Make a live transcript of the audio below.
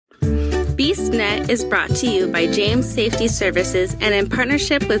BeastNet is brought to you by James Safety Services and in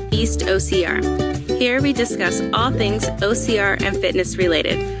partnership with Beast OCR. Here we discuss all things OCR and fitness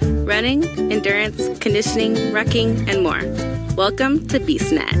related, running, endurance, conditioning, rucking, and more. Welcome to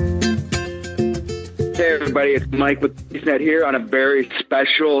BeastNet. Hey everybody, it's Mike with BeastNet here on a very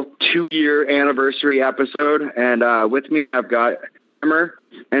special 2-year anniversary episode. And with me, I've got Hammer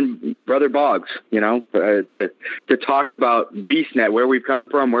and Brother Boggs, to talk about BeastNet, where we've come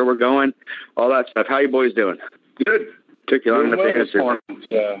from, where we're going, all that stuff. How you boys doing? Good. Took you long enough to answer.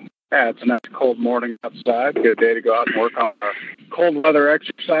 It's a nice cold morning outside. Good day to go out and work on our cold weather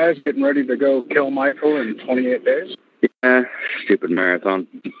exercise, getting ready to go kill Michael in 28 days. Yeah, stupid marathon.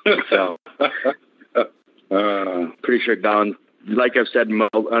 So, pretty sure Don, like I've said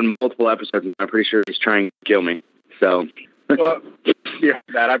on multiple episodes, I'm pretty sure he's trying to kill me. So, well, yeah,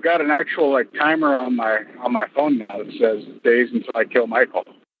 that I've got an actual timer on my phone now that says days until I kill Michael.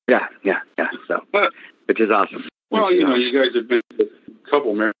 Yeah. So, which is awesome. Well, you guys have been to a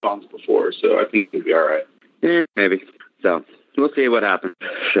couple marathons before, so I think you'll be all right. Yeah, maybe. So, we'll see what happens.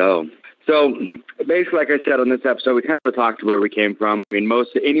 So basically, like I said on this episode, we kind of talked where we came from. I mean,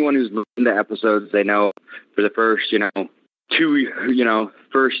 anyone who's listened to episodes, they know for the first,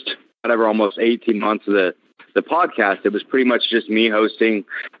 almost 18 months of the podcast, it was pretty much just me hosting.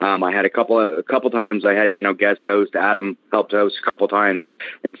 I had a couple times I had guest host. Adam helped host a couple times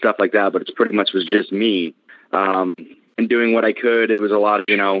and stuff like that, but it's pretty much was just me and doing what I could. It was a lot of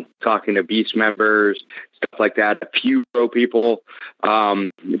talking to Beast members, stuff like that, a few pro people,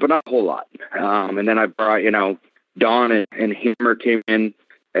 but not a whole lot. And then I brought Don and Hammer came in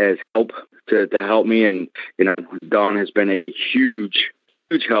as help to help me, and Don has been a huge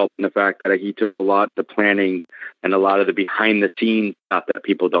help in the fact that he took a lot of the planning and a lot of the behind the scenes stuff that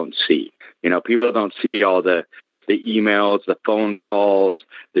people don't see. People don't see all the emails, the phone calls,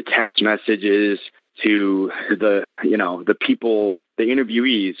 the text messages to the people, the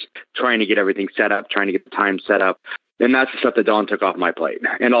interviewees trying to get everything set up, trying to get the time set up. And that's the stuff that Don took off my plate.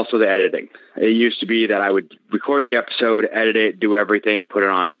 And also the editing. It used to be that I would record the episode, edit it, do everything, put it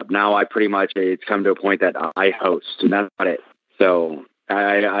on. Now it's come to a point that I host, and that's about it. So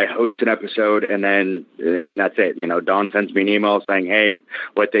I host an episode, and then that's it. Don sends me an email saying, hey,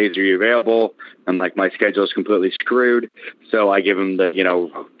 what days are you available? I'm like, my schedule is completely screwed. So I give him the,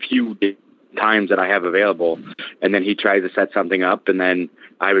 few times that I have available, and then he tries to set something up, and then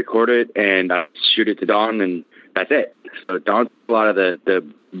I record it and I shoot it to Don, and that's it. So Don took a lot of the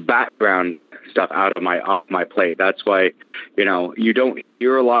background stuff out of my plate. That's why, you don't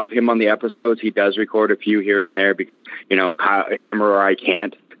hear a lot of him on the episodes. He does record a few here and there, because, or I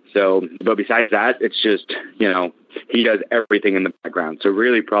can't. So, but besides that, it's just, he does everything in the background. So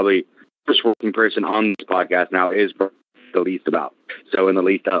really probably first working person on this podcast now is the least about. So in the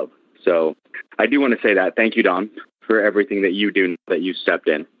least of. So I do want to say that. Thank you, Don, for everything that you do, that you stepped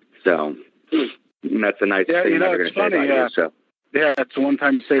in. So that's a nice thing that we're going to say about you. So. Yeah, it's the one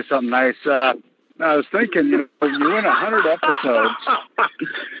time you say something nice. I was thinking, you win 100 episodes.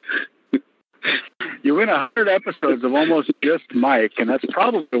 You win 100 episodes of almost just Mike, and that's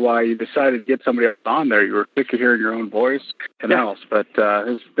probably why you decided to get somebody else on there. You were sick of hearing your own voice and else. But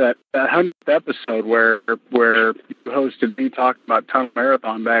it's that 100th episode where you hosted me talking about Tunnel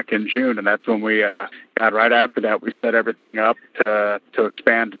Marathon back in June, and that's when we got right after that. We set everything up to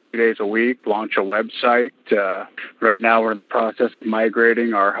expand to 2 days a week, launch a website. Right now we're in the process of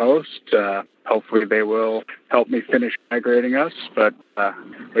migrating our host. Hopefully they will help me finish migrating us. But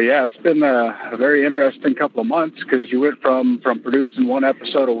yeah, it's been a very interesting couple of months, because you went from producing one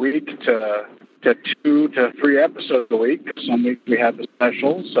episode a week to 2 to 3 episodes a week. Some weeks we have the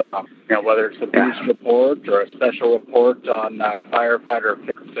specials, whether it's the Beast report or a special report on firefighter.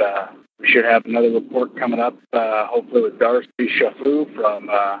 We should have another report coming up, hopefully with Darcy Shafu from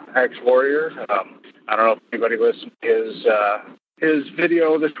Ex-Warrior. I don't know if anybody listened to his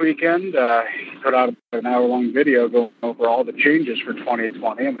video this weekend. He put out an hour-long video going over all the changes for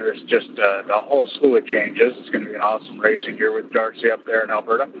 2020, and there's just a whole slew of changes. It's going to be an awesome racing year with Darcy up there in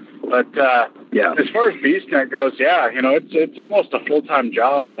Alberta. But as far as BeastNet goes, it's almost a full-time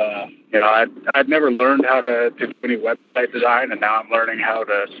job. I'd never learned how to do any website design, and now I'm learning how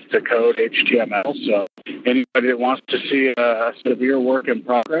to code HTML. So anybody that wants to see a severe work in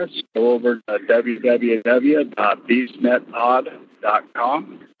progress, go over to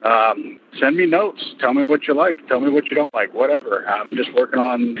www.beastnetpod.com. Send me notes. Tell me what you like. Tell me what you don't like. Whatever. I'm just working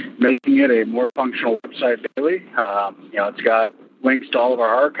on making it a more functional website daily. It's got links to all of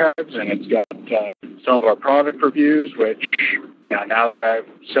our archives, and it's got some of our product reviews, which now that I've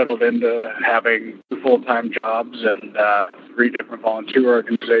settled into having 2 full-time jobs and 3 different volunteer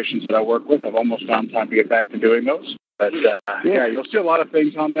organizations that I work with, I've almost found time to get back to doing those. But you'll see a lot of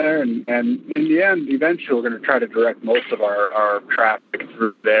things on there, and in the end, eventually, we're going to try to direct most of our traffic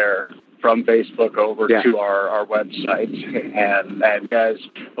through there from Facebook over to our website. And guys,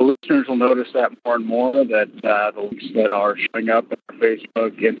 the listeners will notice that more and more, that the links that are showing up on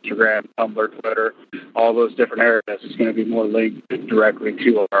Facebook, Instagram, Tumblr, Twitter, all those different areas is going to be more linked directly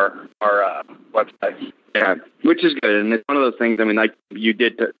to our website. Yeah, which is good. And it's one of those things, I mean, like you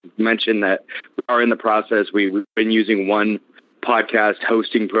did mention that we are in the process. We've been using one podcast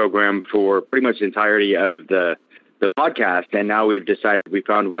hosting program for pretty much the entirety of the podcast, and now we've decided we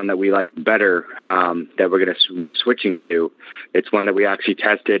found one that we like better, that we're going to switching to. It's one that we actually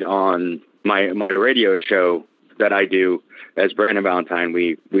tested on my radio show that I do as Brandon Valentine.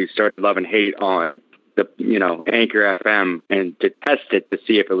 We started Love and Hate on the Anchor FM, and to test it to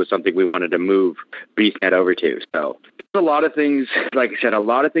see if it was something we wanted to move BeastNet over to. So there's a lot of things, like I said, a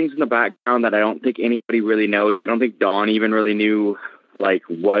lot of things in the background that I don't think anybody really knows. I don't think Don even really knew like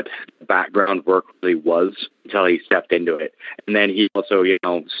what background work really was until he stepped into it. And then he also,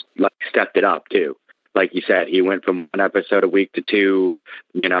 stepped it up too. Like you said, he went from 1 episode a week to 2,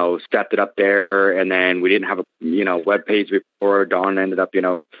 stepped it up there. And then we didn't have a, web page before. Don ended up,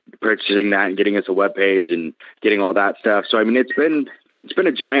 purchasing that and getting us a web page and getting all that stuff. So, I mean, it's been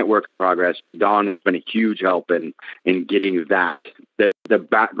a giant work in progress. Don has been a huge help in getting the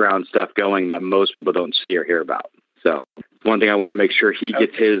background stuff going that most people don't see or hear about. So one thing I want to make sure he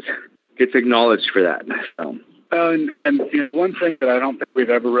gets acknowledged for that. So. And one thing that I don't think we've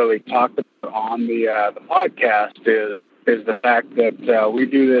ever really talked about on the podcast is the fact that we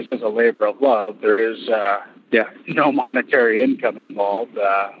do this as a labor of love. There is no monetary income involved.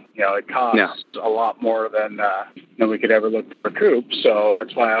 It costs a lot more than we could ever look to recoup. So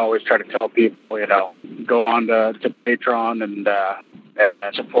that's why I always try to tell people, go on to Patreon and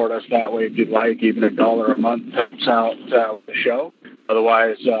support us that way if you'd like. Even $1 a month helps out the show.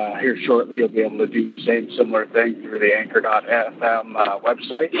 Otherwise, here shortly, you'll be able to do the same similar thing through the Anchor.fm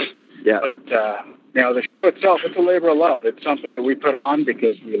website. Yeah. But, the show itself, it's a labor of love. It's something that we put on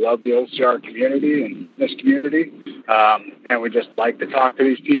because we love the OCR community and this community. And we just like to talk to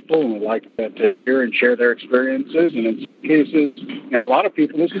these people, and we like to hear and share their experiences. And in some cases, a lot of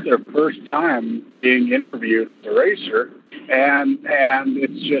people, this is their first time being interviewed as a racer. And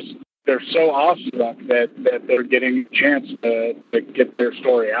it's just, they're so awestruck that they're getting a chance to get their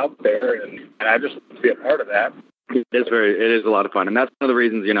story out there, and I just want to be a part of that. It is a lot of fun, and that's one of the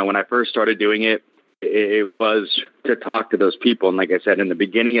reasons, when I first started doing it, it was to talk to those people. And like I said in the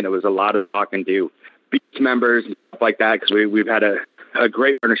beginning, and it was a lot of talking to Beast members and stuff like that, because we've had a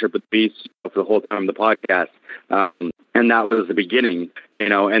great partnership with Beast for the whole time of the podcast, and that was the beginning,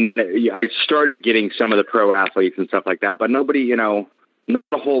 and I started getting some of the pro athletes and stuff like that, but nobody, not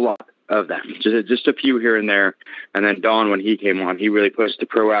a whole lot of them, just a few here and there. And then Don, when he came on, he really pushed the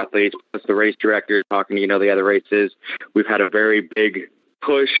pro athletes, plus the race directors, talking to, the other races. We've had a very big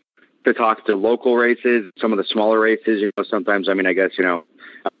push to talk to local races, some of the smaller races. Sometimes, I guess,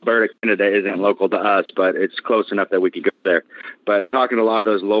 Alberta, Canada isn't local to us, but it's close enough that we could go there. But talking to a lot of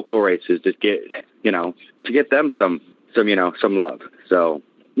those local races to get them some love. So,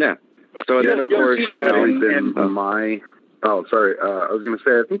 yeah. So then, of course, Oh, sorry. I was going to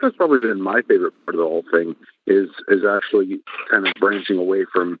say, I think that's probably been my favorite part of the whole thing is actually kind of branching away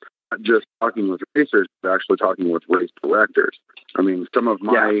from not just talking with racers, but actually talking with race directors. I mean, some of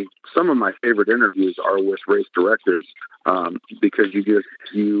my favorite interviews are with race directors, because like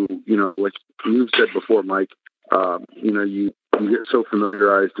you've said before, Mike, you get so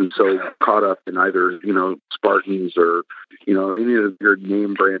familiarized and so caught up in either, Spartans or, any of your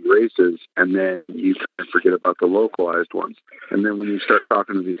name brand races, and then you kind of forget about the localized ones. And then when you start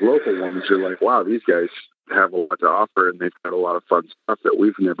talking to these local ones, you're like, wow, these guys have a lot to offer, and they've got a lot of fun stuff that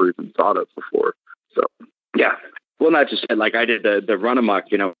we've never even thought of before. So, yeah. Well, not just like I did the Run A Muck,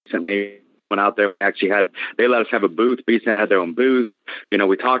 recently. Went out there, they let us have a booth. BeastNet had their own booth.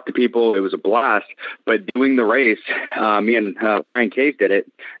 We talked to people. It was a blast. But doing the race, me and Frank Cave did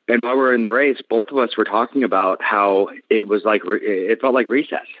it. And while we were in the race, both of us were talking about how it was like, it felt like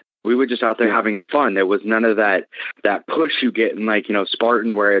recess. We were just out there having fun. There was none of that push you get in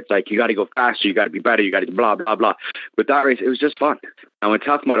Spartan, where it's like, you got to go faster, you got to be better, you got to blah, blah, blah. With that race, it was just fun. Now in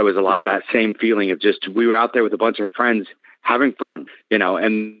Tough Mudder, it was a lot of that same feeling of just, we were out there with a bunch of friends having fun,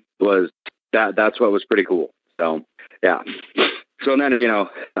 and that's what was pretty cool. So, yeah. So then,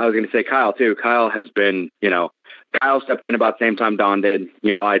 I was going to say Kyle too. Kyle has been, Kyle stepped in about the same time Don did.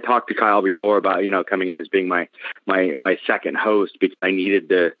 I talked to Kyle before about, coming as being my second host because I needed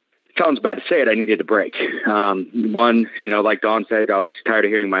to, sounds bad to say it, I needed to break. One, like Don said, I was tired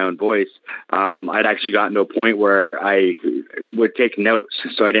of hearing my own voice. I'd actually gotten to a point where I would take notes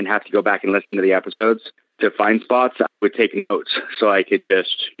so I didn't have to go back and listen to the episodes to find spots. I would take notes so I could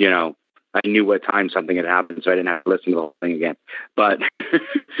just, I knew what time something had happened, so I didn't have to listen to the whole thing again. But,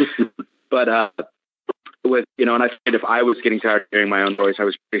 with, and I said if I was getting tired of hearing my own voice, I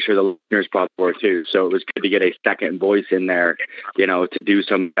was pretty sure the listeners probably were too. So it was good to get a second voice in there, to do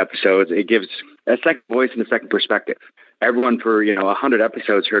some episodes. It gives a second voice and a second perspective. Everyone for, 100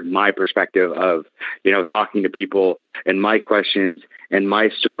 episodes heard my perspective of, talking to people and my questions and my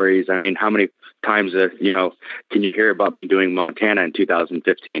stories. I mean, how many times, can you hear about me doing Montana in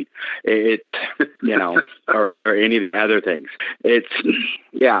 2015? Or any of the other things. It's,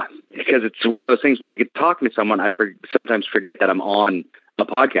 because it's one of those things, talking to someone, I sometimes forget that I'm on a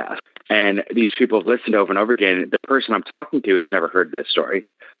podcast. And these people have listened over and over again. The person I'm talking to has never heard this story,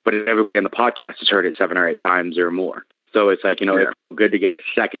 but everybody on the podcast has heard it 7 or 8 times or more. So it's like, it's good to get a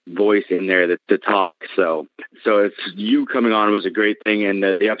second voice in there to talk. So it's you coming on was a great thing. And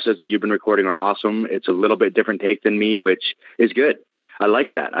the episodes you've been recording are awesome. It's a little bit different take than me, which is good. I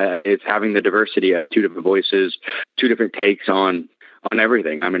like that. It's having the diversity of 2 different voices, 2 different takes on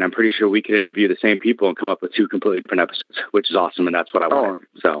everything. I mean, I'm pretty sure we could interview the same people and come up with 2 completely different episodes, which is awesome. And that's what I want.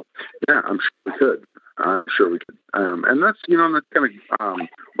 So, yeah, I'm sure we could. I'm sure we could. And that's, that's kind of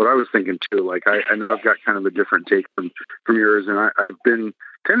what I was thinking too. Like, I know I've got kind of a different take from yours, and I've been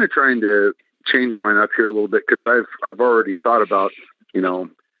kind of trying to change mine up here a little bit because I've already thought about,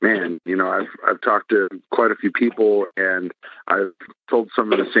 I've talked to quite a few people, and I've told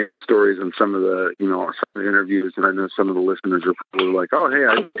some of the same stories in some of the, some of the interviews, and I know some of the listeners are probably like, oh, hey,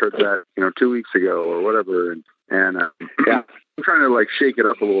 I heard that, 2 weeks ago or whatever, and I'm trying to shake it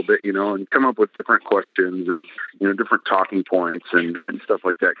up a little bit, and come up with different questions and, different talking points and stuff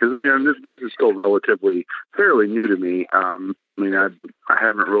like that. Because, this is still relatively fairly new to me. I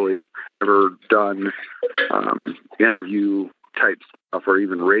haven't really ever done interview type stuff or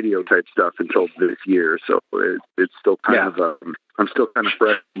even radio type stuff until this year. So it's still kind of, I'm still kind of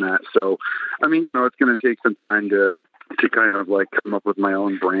fresh in that. So, it's going to take some time to kind of come up with my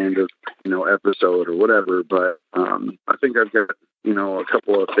own brand of, episode or whatever. But I think I've got, a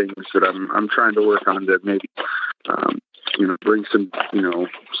couple of things that I'm trying to work on to maybe, bring some,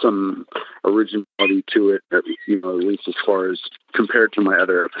 some originality to it, at least as far as compared to my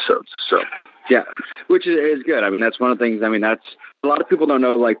other episodes. So, yeah, which is good. That's one of the things, that's a lot of people don't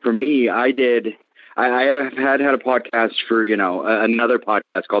know. Like for me, I have had a podcast for, another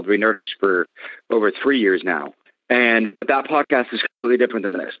podcast called Renurse for over 3 years now. And that podcast is completely different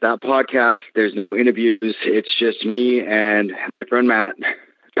than this. That podcast, there's no interviews. It's just me and my friend Matt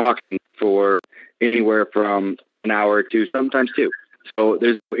talking for anywhere from an hour to sometimes 2. So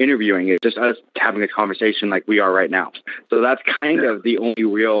there's no interviewing. It's just us having a conversation like we are right now. So that's kind of the only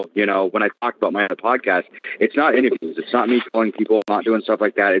real, when I talk about my other podcast, it's not interviews. It's not me calling people, not doing stuff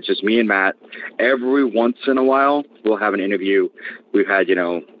like that. It's just me and Matt. Every once in a while, we'll have an interview. We've had,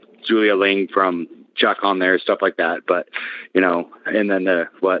 Julia Ling from Chuck on there, stuff like that. But, and then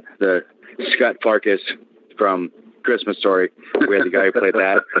the Scott Farkas from Christmas Story. We had the guy who played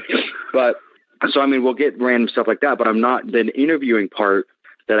that. But so, we'll get random stuff like that, but the interviewing part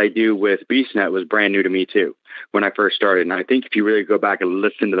that I do with BeastNet was brand new to me too when I first started. And I think if you really go back and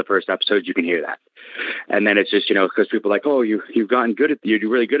listen to the first episode, you can hear that. And then it's just, because people are like, oh, you've gotten good at, you're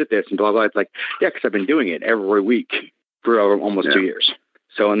really good at this and blah, blah. It's like, yeah, because I've been doing it every week for almost 2 years.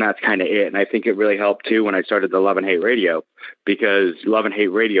 So, and that's kind of it. And I think it really helped too when I started the Love and Hate Radio, because Love and Hate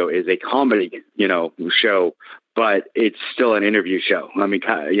Radio is a comedy, show, but it's still an interview show.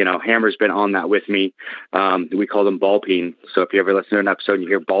 Hammer's been on that with me. We call them ball peen. So if you ever listen to an episode and you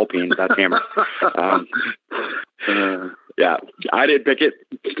hear ball peen, that's Hammer. Yeah, I didn't pick it,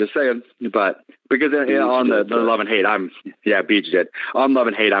 just saying. But because on the Love and Hate, Beach did. On Love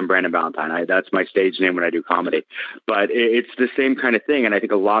and Hate, I'm Brandon Valentine. That's my stage name when I do comedy. But it's the same kind of thing, and I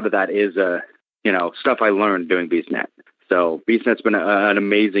think a lot of that is, stuff I learned doing BeastNet. So BeastNet's been an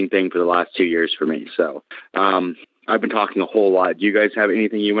amazing thing for the last 2 years for me. So I've been talking a whole lot. Do you guys have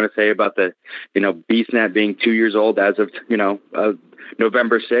anything you want to say about the, BeastNet being 2 years old as of,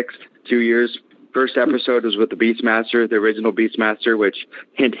 November 6th, 2 years? First episode was with the Beastmaster, the original Beastmaster, which,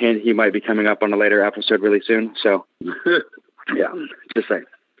 hint, hint, he might be coming up on a later episode really soon. So, yeah, just saying.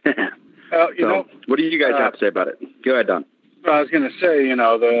 What do you guys have to say about it? Go ahead, Don. I was going to say,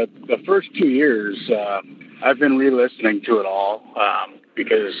 the first 2 years, I've been re-listening to it all.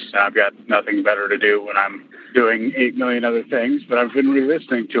 because I've got nothing better to do when I'm doing 8 million other things. But I've been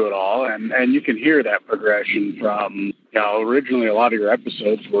re-listening to it all, and you can hear that progression from, originally a lot of your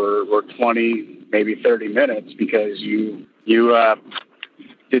episodes were 20, maybe 30 minutes because you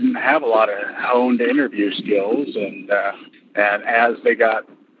didn't have a lot of honed interview skills, and as they got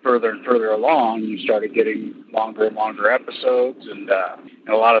further and further along, you started getting longer and longer episodes, and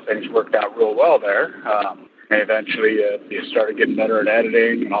a lot of things worked out real well there. And eventually you started getting better at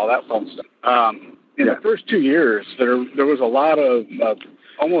editing and all that fun stuff. In the first 2 years, there was a lot of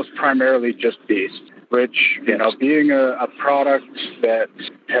almost primarily just Beast, which, being a product that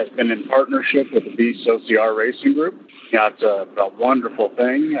has been in partnership with the Beast OCR Racing Group, it's a wonderful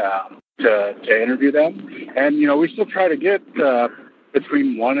thing to interview them. And, we still try to get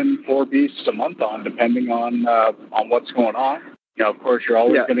between 1 and 4 Beasts a month on, depending on what's going on. Of course, you're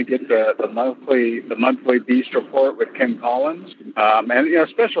always going to get the monthly Beast report with Kim Collins. And,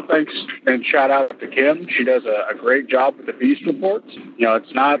 special thanks and shout out to Kim. She does a great job with the Beast reports.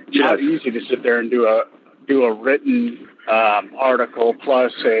 It's not easy to sit there and do a written article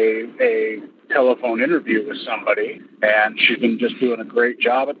plus a telephone interview with somebody. And she's been just doing a great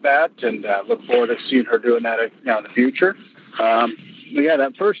job at that, and look forward to seeing her doing that in the future.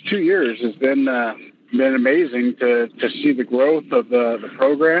 That first 2 years has been amazing to see the growth of the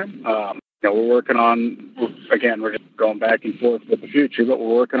program. We're working on, again, we're just going back and forth with the future, but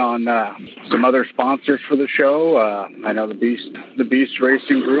we're working on some other sponsors for the show. I know the Beast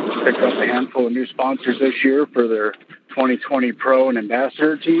Racing Group picked up a handful of new sponsors this year for their 2020 Pro and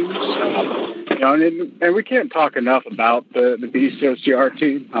Ambassador teams. And we can't talk enough about the Beast OCR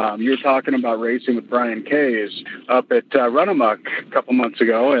team. You were talking about racing with Brian Kays up at Run A Muck a couple months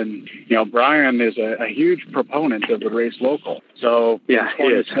ago, and Brian is a huge proponent of the race local. So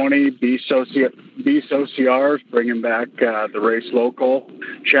 2020 Beast OCR is bringing back the Race Local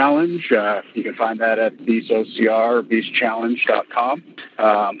Challenge. You can find that at Beast OCR or BeastChallenge.com.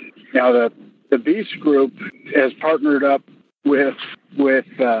 Now the Beast Group has partnered up with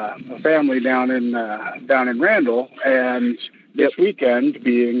a family down in Randall, and this weekend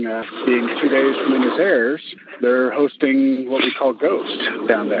being 2 days from when this airs, they're hosting what we call Ghost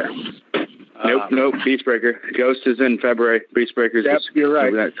down there. Nope. Beastbreaker. Ghost is in February. Beastbreaker is you're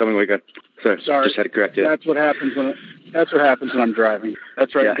right. Coming weekend. So sorry, just had to correct you. That's what happens when I'm driving.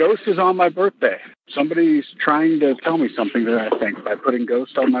 That's right. Yeah. Ghost is on my birthday. Somebody's trying to tell me something there, I think, by putting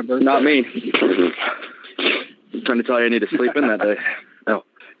Ghost on my birthday. Not me. I'm trying to tell you I need to sleep in that day. Oh,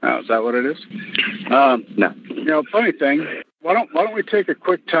 is that what it is? No. Funny thing. Why don't we take a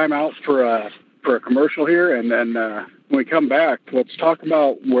quick time out for a commercial here, and then when we come back, let's talk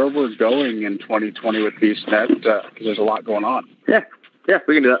about where we're going in 2020 with BeastNet, because there's a lot going on. Yeah,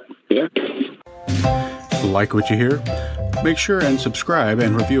 we can do that. Yeah. Like what you hear? Make sure and subscribe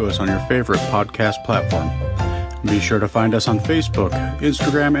and review us on your favorite podcast platform. Be sure to find us on Facebook,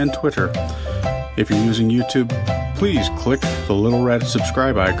 Instagram, and Twitter. If you're using YouTube, please click the little red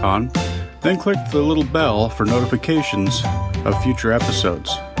subscribe icon, then click the little bell for notifications of future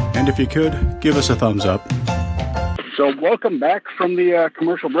episodes. And if you could, give us a thumbs up. So welcome back from the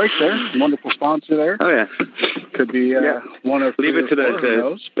commercial break there. Wonderful sponsor there. Oh, yeah. Could be one of Leave it to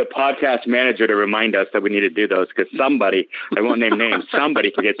the podcast manager to remind us that we need to do those, because somebody, I won't name names,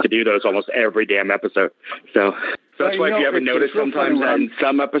 somebody forgets to do those almost every damn episode. So that's why if you ever notice sometimes that in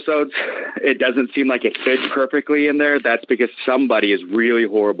some episodes it doesn't seem like it fits perfectly in there, that's because somebody is really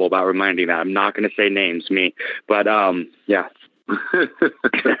horrible about reminding that. I'm not going to say names, me. But, yeah.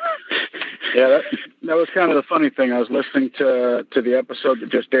 Yeah, that was kind of the funny thing. I was listening to the episode that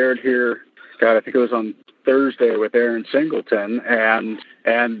just aired here. God, I think it was on Thursday with Aaron Singleton, and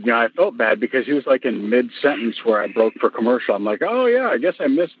I felt bad because he was like in mid-sentence where I broke for commercial. I'm like, oh yeah, I guess I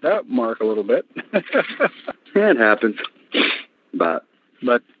missed that mark a little bit. It happens, but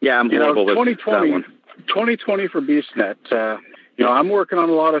yeah, I'm horrible with that one. 2020 for BeastNet. I'm working on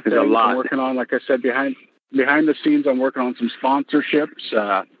a lot of things. I'm working on, like I said, behind the scenes, I'm working on some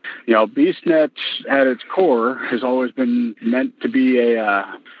sponsorships. BeastNet at its core has always been meant to be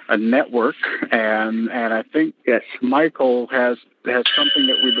a network, and I think Michael has something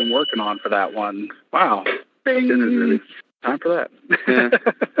that we've been working on for that one. Wow. Bing. Time for that. Yeah.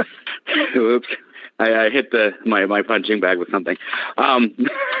 Oops. I hit my punching bag with something.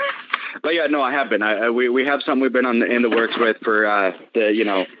 But yeah, no, I have been. We have something we've been in the works with for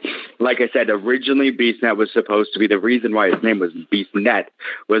like I said, originally BeastNet was supposed to be, the reason why its name was BeastNet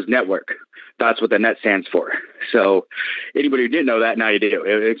was network. That's what the net stands for. So anybody who didn't know that, now you do.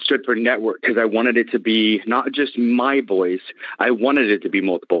 It stood for network because I wanted it to be not just my voice. I wanted it to be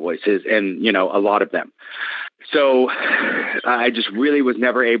multiple voices and, a lot of them. So I just really was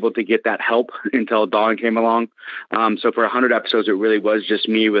never able to get that help until Dawn came along. So for 100 episodes, it really was just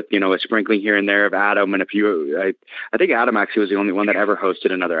me with, a sprinkling here and there of Adam and a few. I think Adam actually was the only one that ever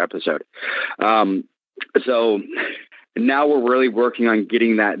hosted another episode. So now we're really working on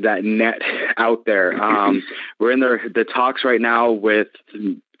getting that net out there. We're in the talks right now with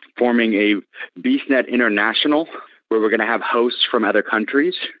forming a BeastNet International, where we're going to have hosts from other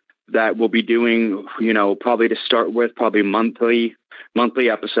countries that will be doing, probably to start with, probably monthly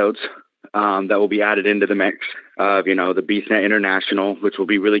episodes that will be added into the mix of, the BeastNet International, which will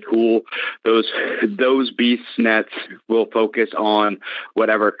be really cool. Those BeastNets will focus on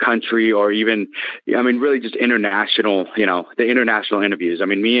whatever country or even, really just international, the international interviews.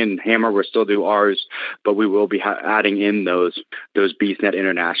 Me and Hammer will still do ours, but we will be adding in those BeastNet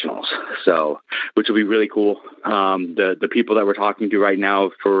Internationals. So, which will be really cool. The people that we're talking to right now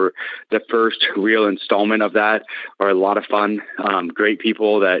for the first real installment of that are a lot of fun. Great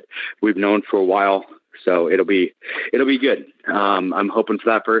people that we've known for a while. So it'll be good. I'm hoping for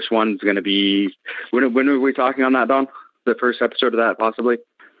that first one. It's going to be, when are we talking on that, Don? The first episode of that, possibly?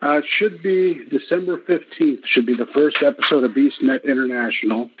 Should be December 15th, should be the first episode of BeastNet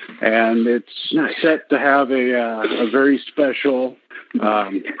International. And it's set to have a very special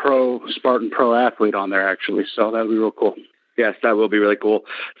Spartan pro athlete on there, actually. So that'll be real cool. Yes, that will be really cool.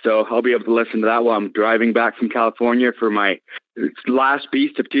 So I'll be able to listen to that while I'm driving back from California for my last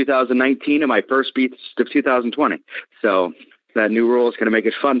Beast of 2019 and my first Beast of 2020. So that new rule is going to make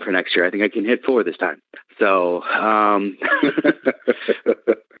it fun for next year. I think I can hit 4 this time. So,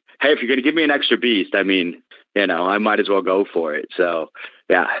 hey, if you're going to give me an extra Beast, I might as well go for it. So,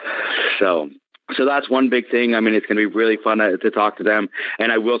 yeah. So that's one big thing. It's going to be really fun to talk to them.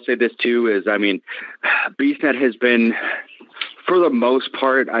 And I will say this too is, BeastNet has been, for the most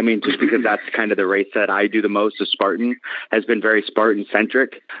part, just because that's kind of the race that I do the most, is Spartan, has been very Spartan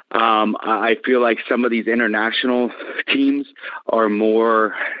centric. I feel like some of these international teams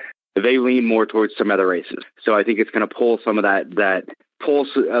are they lean more towards some other races. So I think it's going to pull some of that pulls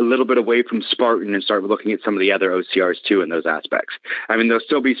a little bit away from Spartan and start looking at some of the other OCRs too in those aspects. They'll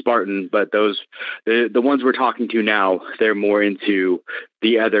still be Spartan, but the ones we're talking to now, they're more into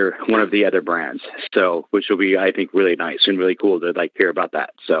one of the other brands. So, which will be, I think, really nice and really cool to hear about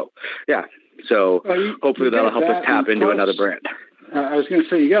that. So, yeah. So hopefully that'll help us tap into another brand. I was going to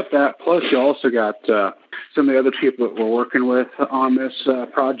say, you got that. Plus, you also got some of the other people that we're working with on this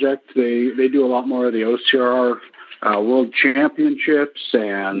project. They do a lot more of the OCR World Championships,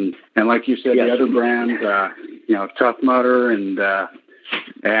 and like you said, the other brands, Tough Mudder and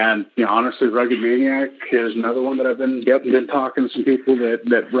honestly, Rugged Maniac is another one that I've been talking to some people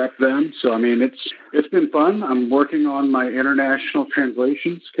that rep them. So it's been fun. I'm working on my international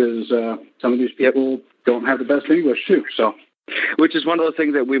translations because some of these people don't have the best English too. So. Which is one of those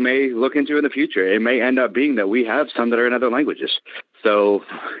things that we may look into in the future. It may end up being that we have some that are in other languages. So,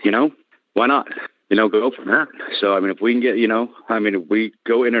 why not? Go from there. So, if we can get, if we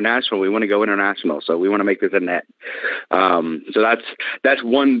go international, we want to go international. So we want to make this a net. So that's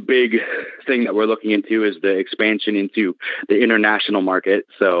one big thing that we're looking into is the expansion into the international market.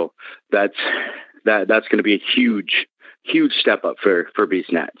 So that's going to be a huge step up for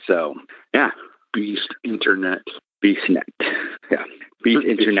BeastNet. So, yeah. BeastNet. BeastNet. Yeah. Beast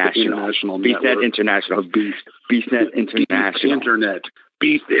International. BeastNet International. BeastNet International. Internet.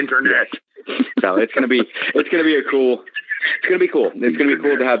 Beast Internet. So it's gonna be cool. It's gonna be cool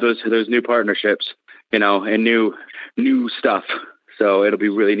to have those new partnerships, and new stuff. So it'll be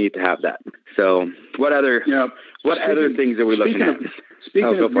really neat to have that. So what other things are we looking at?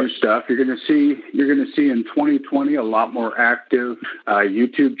 Speaking of new stuff, you're going to see in 2020 a lot more active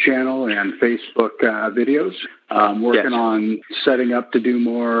YouTube channel and Facebook videos. Working on setting up to do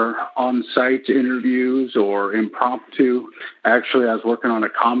more on-site interviews or impromptu. Actually, I was working on a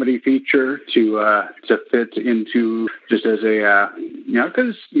comedy feature to fit into just as a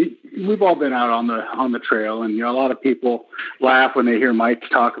because we've all been out on the trail, and a lot of people laugh when they hear Mike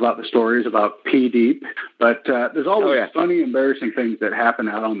talk about the stories about pee deep, but there's always funny, embarrassing things that happen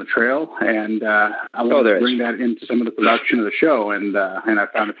out on the trail, and I want to bring that into some of the production of the show, and I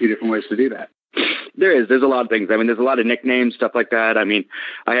found a few different ways to do that. There's a lot of things. There's a lot of nicknames, stuff like that. I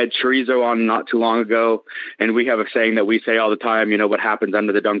had Chorizo on not too long ago, and we have a saying that we say all the time, what happens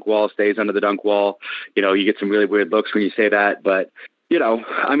under the dunk wall stays under the dunk wall. You get some really weird looks when you say that, but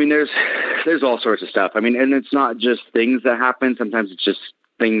there's all sorts of stuff. And it's not just things that happen. Sometimes it's just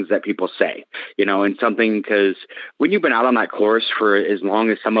things that people say, you know, and something, because when you've been out on that course for as long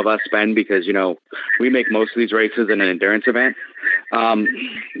as some of us spend, because, you know, we make most of these races in an endurance event,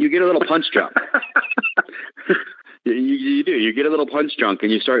 you get a little punch drunk. You do. You get a little punch drunk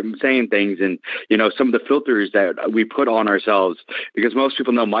and you start saying things, and, you know, some of the filters that we put on ourselves, because most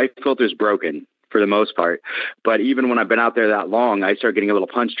people know my filter's broken for the most part. But even when I've been out there that long, I start getting a little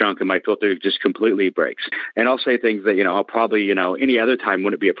punch drunk and my filter just completely breaks. And I'll say things that, you know, I'll probably, you know, any other time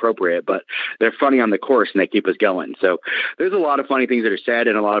wouldn't be appropriate, but they're funny on the course and they keep us going. So there's a lot of funny things that are said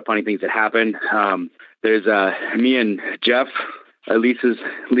and a lot of funny things that happen. There's me and Jeff, Lisa's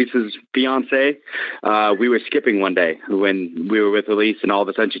fiance. We were skipping one day when we were with Elise, and all of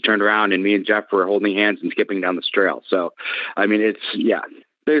a sudden she turned around and me and Jeff were holding hands and skipping down the trail. So, I mean,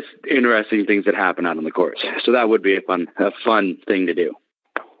 there's interesting things that happen out on the course. So that would be a fun thing to do.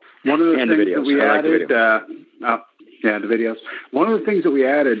 One of the things that we added, the videos. One of the things that we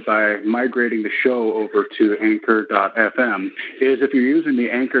added by migrating the show over to Anchor.fm is if you're using the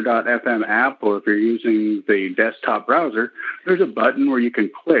Anchor.fm app or if you're using the desktop browser, there's a button where you can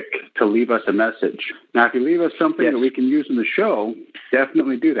click to leave us a message. Now, if you leave us something that we can use in the show,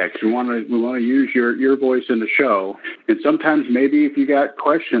 definitely do that, because we want to use your voice in the show. And sometimes maybe if you got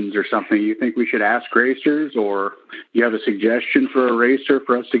questions or something you think we should ask racers, or you have a suggestion for a racer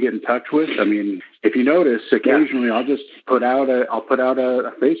for us to get in touch with. I mean, if you notice, occasionally I'll just put out a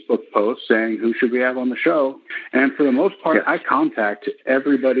Facebook post saying who should we have on the show, and for the most part, I contact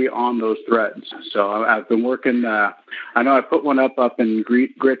everybody on those threads. So I've been working. I know I put one up in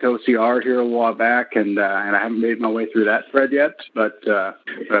Grit OCR here a while back, and I haven't made my way through that thread yet, but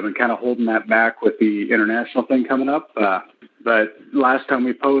I've been kind of holding that back with the international thing coming up. But last time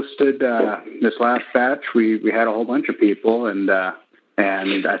we posted this last batch, we had a whole bunch of people, and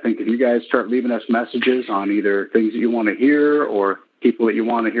I think if you guys start leaving us messages on either things that you want to hear or people that you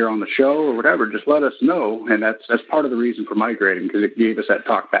want to hear on the show or whatever, just let us know. And that's part of the reason for migrating, because it gave us that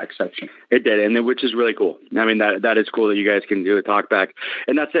talkback section. It did, and which is really cool. I mean, that is cool that you guys can do a talkback,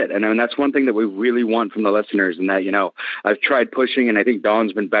 and that's it. And I mean, that's one thing that we really want from the listeners, and that, you know, I've tried pushing, and I think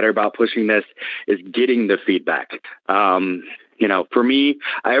Dawn's been better about pushing this, is getting the feedback. You know, for me,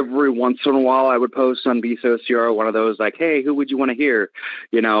 every once in a while I would post on BeastOCR one of those like, hey, who would you want to hear?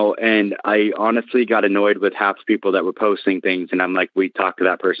 You know, and I honestly got annoyed with half the people that were posting things. And I'm like, we talked to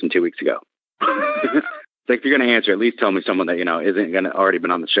that person 2 weeks ago. It's like, if you're going to answer, at least tell me someone that, you know, isn't going to already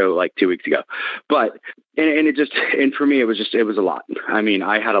been on the show like 2 weeks ago. But, and for me, it was a lot. I mean,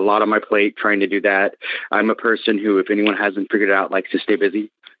 I had a lot on my plate trying to do that. I'm a person who, if anyone hasn't figured it out, likes to stay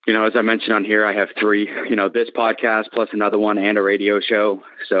busy. You know, as I mentioned on here, I have 3, you know, this podcast plus another one and a radio show.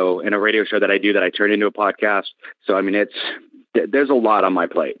 So, in a radio show that I do that I turn into a podcast. So, I mean, there's a lot on my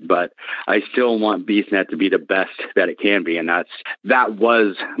plate, but I still want BeastNet to be the best that it can be. And that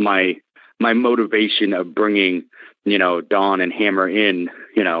was my motivation of bringing, you know, Dawn and Hammer in,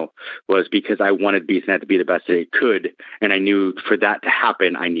 you know, was because I wanted BeastNet to be the best that it could. And I knew for that to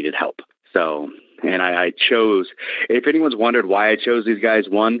happen, I needed help. So, and I chose, if anyone's wondered why I chose these guys,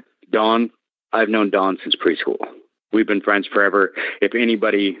 one, Dawn, I've known Dawn since preschool. We've been friends forever.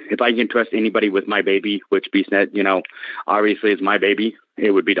 If I can trust anybody with my baby, which BeastNet, you know, obviously is my baby, it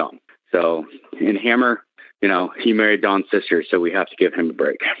would be Dawn. So, and Hammer, you know, he married Dawn's sister, so we have to give him a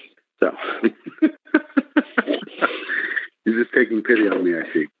break. So. You're just taking pity on me,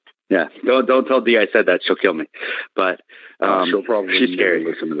 I see. Yeah, don't tell Dee I said that. She'll kill me. But she'll probably she's scared.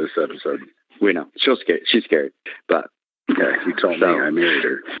 Listen to this episode. We know. She's scared. But yeah, you told me I married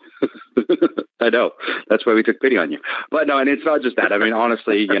her. I know. That's why we took pity on you. But no, and it's not just that. I mean,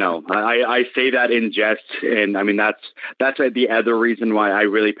 honestly, you know, I say that in jest, and I mean that's the other reason why I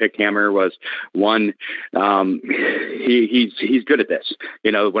really picked Hammer was, one, he's good at this.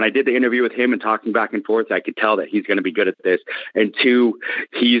 You know, when I did the interview with him and talking back and forth, I could tell that he's going to be good at this. And 2,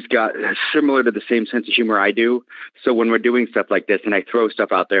 he's got similar to the same sense of humor I do. So when we're doing stuff like this, and I throw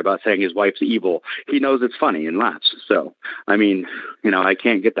stuff out there about saying his wife's evil, he knows it's funny and laughs. So I mean, you know, I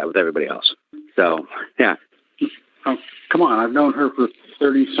can't get that with everybody else. So, yeah. Oh, come on. I've known her for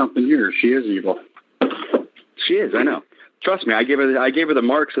 30-something years. She is evil. She is, I know. Trust me, I gave her the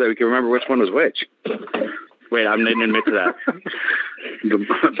mark so that we can remember which one was which. Wait, I didn't admit to that.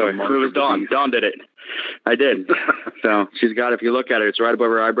 Sorry, it was Dawn. Dawn did it. I did. So, she's got, if you look at it, it's right above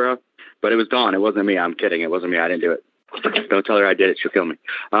her eyebrow. But it was Dawn. It wasn't me. I'm kidding. It wasn't me. I didn't do it. Don't tell her I did it. She'll kill me.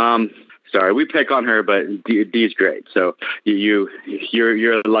 Sorry, we pick on her, but Dee's great. So you're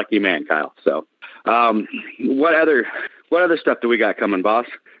a lucky man, Kyle. So what other stuff do we got coming, boss?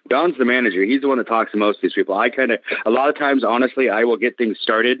 Don's the manager. He's the one that talks to most of these people. A lot of times, honestly, I will get things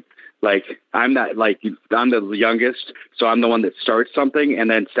started, Like I'm the youngest, so I'm the one that starts something and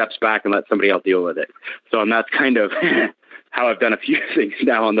then steps back and lets somebody else deal with it. So and that's kind of how I've done a few things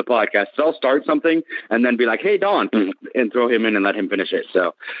now on the podcast. So I'll start something and then be like, "Hey, Don," and throw him in and let him finish it.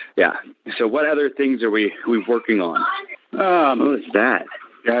 So, yeah. So what other things are we working on? What is that?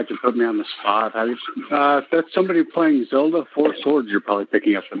 Yeah, you put me on the spot. If that's somebody playing Zelda 4 Swords, you're probably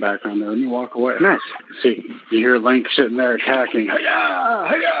picking up the background there. Let me walk away. Nice. See, you hear Link sitting there attacking. Hi-ya!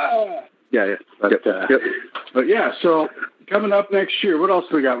 Hi-ya! Yeah. But yeah, so coming up next year, what else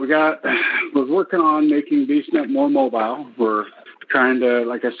we got? We're working on making BeastNet more mobile. We're trying to,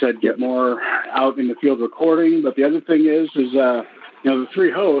 like I said, get more out in the field recording. But the other thing is the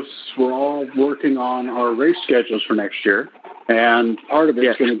 3 hosts, we're all working on our race schedules for next year. And part of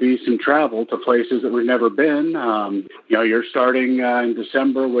it's going to be some travel to places that we've never been. You're starting in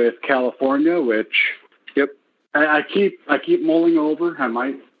December with California, which I keep mulling over. I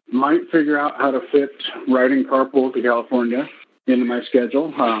might figure out how to fit riding carpool to California into my schedule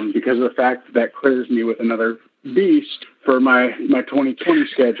because of the fact that clears me with another beast for my 2020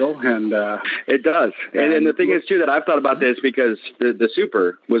 schedule. And it does. And the thing is, too, that I've thought about this because the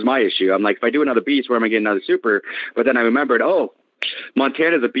super was my issue. I'm like, if I do another beast, where am I getting another super? But then I remembered,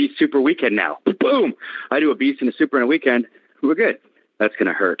 Montana's a beast super weekend now. Boom! I do a beast and a super in a weekend. We're good. That's going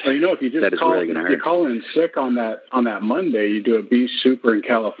to hurt. Well, if you just call in sick on that Monday, you do a beast super in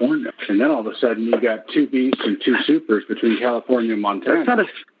California. And then all of a sudden you got 2 beasts and 2 supers between California and Montana.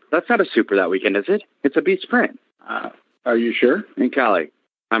 That's not a super that weekend, is it? It's a beast sprint. Are you sure? In Cali.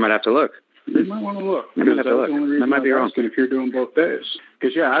 I might have to look. You might want to look. I might have to look. I might be wrong. If you're doing both days.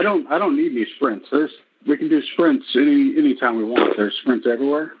 Because, I don't need these sprints. We can do sprints any time we want. There's sprints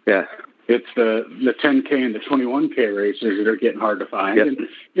everywhere. Yeah. It's the 10K and the 21K races that are getting hard to find. Yep.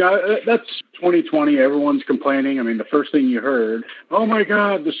 And, that's 2020. Everyone's complaining. I mean, the first thing you heard, oh, my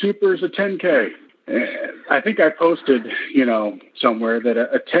God, the super is a 10K. I think I posted, somewhere that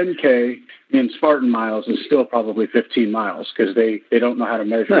a 10K in Spartan miles is still probably 15 miles because they don't know how to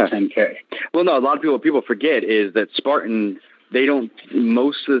measure a 10K. Well, no, a lot of people forget is that Spartan, they don't,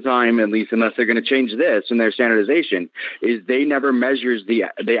 most of the time, at least unless they're going to change this in their standardization, is they never measures the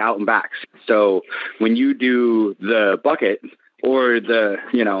out and backs. So when you do the bucket or the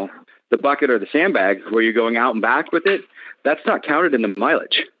bucket or the sandbag where you're going out and back with it, that's not counted in the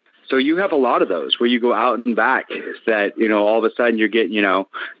mileage. So you have a lot of those where you go out and back that, all of a sudden you're getting,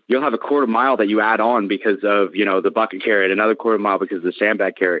 you'll have a quarter mile that you add on because of, the bucket carry, another quarter mile because of the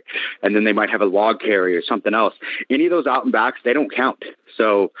sandbag carry. And then they might have a log carry or something else. Any of those out and backs, they don't count.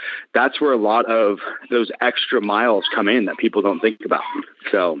 So that's where a lot of those extra miles come in that people don't think about.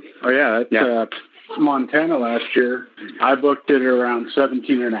 So, Montana last year, I booked it around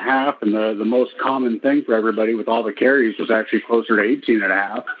 17 and a half, and the most common thing for everybody with all the carries was actually closer to 18 and a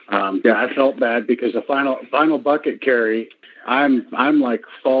half. I felt bad because the final bucket carry, I'm like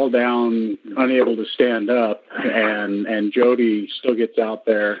fall down, unable to stand up, and Jody still gets out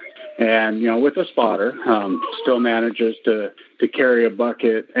there and, with a spotter, still manages to carry a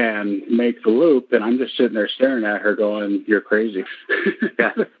bucket and make the loop. And I'm just sitting there staring at her going, you're crazy.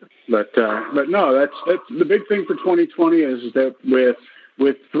 Yeah. But no, that's the big thing for 2020 is that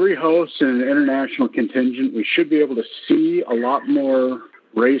with 3 hosts and an international contingent, we should be able to see a lot more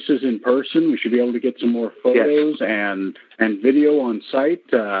races in person. We should be able to get some more photos and video on site.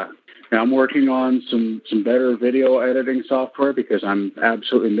 I'm working on some better video editing software because I'm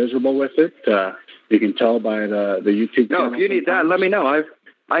absolutely miserable with it. You can tell by the YouTube channel. No, if you need that, let me know.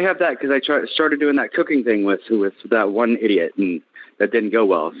 I have that because I started doing that cooking thing with that one idiot, and that didn't go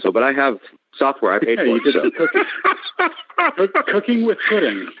well. So, but I have software I paid for. You did cooking with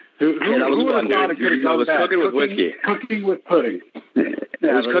pudding. Who would have thought it could have done that? Cooking with whiskey. Cooking with pudding. It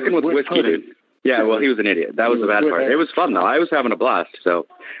was cooking with whiskey, pudding. Dude. Yeah, well, he was an idiot. That was the bad part. It was fun though. I was having a blast. So,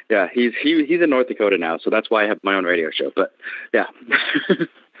 yeah, he's in North Dakota now. So that's why I have my own radio show. But yeah.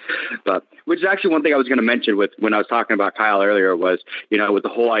 But which is actually one thing I was going to mention with when I was talking about Kyle earlier was, with the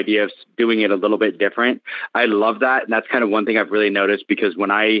whole idea of doing it a little bit different. I love that. And that's kind of one thing I've really noticed because when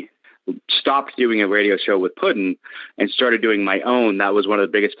I stopped doing a radio show with Puddin and started doing my own, that was one of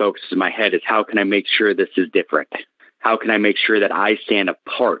the biggest focuses in my head is how can I make sure this is different? How can I make sure that I stand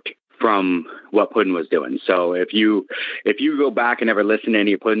apart from what Puddin was doing? So if you go back and ever listen to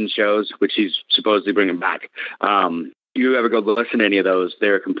any of Puddin's shows, which he's supposedly bringing back, you ever go listen to any of those,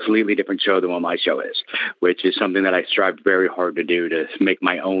 they're a completely different show than what my show is, which is something that I strived very hard to do to make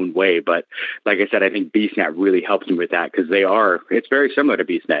my own way. But like I said, I think BeastNet really helps me with that because it's very similar to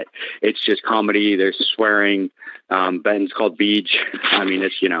BeastNet. It's just comedy. There's swearing. Ben's called Beach. I mean,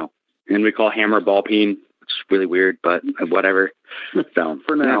 it's, and we call Hammer ball peen. It's really weird, but whatever. So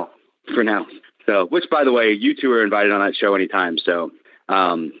for now. for now. So, which, by the way, you two are invited on that show anytime. So,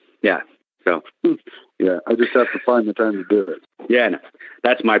 yeah. So, yeah, I just have to find the time to do it. Yeah, no,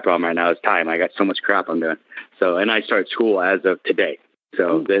 that's my problem right now is time. I got so much crap I'm doing. So, and I start school as of today.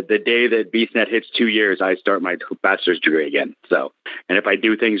 So the day that BeastNet hits 2 years, I start my bachelor's degree again. So, and if I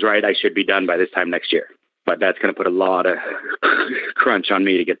do things right, I should be done by this time next year. But that's going to put a lot of crunch on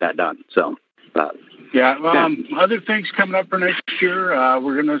me to get that done. So, other things coming up for next year.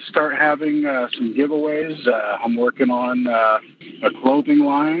 We're going to start having some giveaways. I'm working on a clothing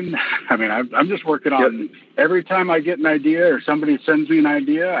line. I mean, I'm just working on every time I get an idea or somebody sends me an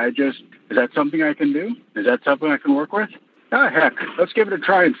idea, is that something I can do? Is that something I can work with? Ah, heck, let's give it a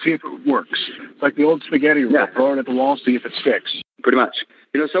try and see if it works. It's like the old spaghetti rule. Throw it at the wall, see if it sticks. Pretty much.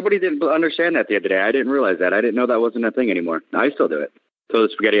 You know, somebody didn't understand that the other day. I didn't realize that. I didn't know that wasn't a thing anymore. I still do it. Throw the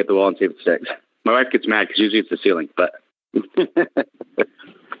spaghetti at the wall and see if it sticks. My wife gets mad because usually it's the ceiling, but...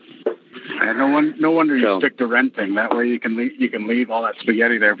 no wonder you stick to renting. That way you can leave all that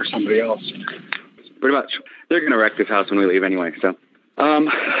spaghetti there for somebody else. Pretty much. They're going to wreck this house when we leave anyway, so...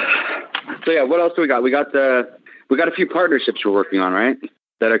 what else do we got? We got a few partnerships we're working on, right?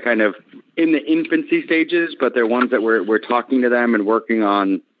 That are kind of in the infancy stages, but they're ones that we're talking to them and working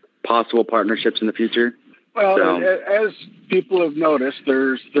on possible partnerships in the future. Well, as people have noticed,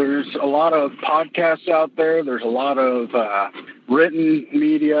 there's a lot of podcasts out there. There's a lot of written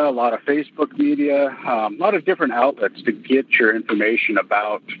media, a lot of Facebook media, a lot of different outlets to get your information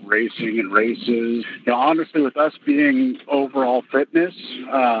about racing and races. You know, honestly, with us being overall fitness,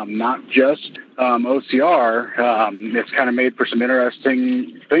 not just OCR, it's kind of made for some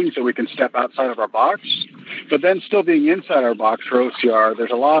interesting things that we can step outside of our box. But then still being inside our box for OCR,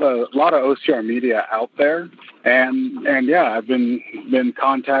 there's a lot of OCR media out there. And I've been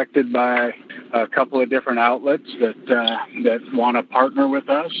contacted by a couple of different outlets that want to partner with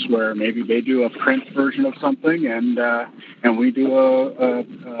us, where maybe they do a print version of something and we do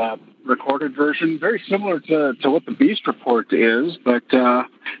a recorded version, very similar to what the Beast Report is, but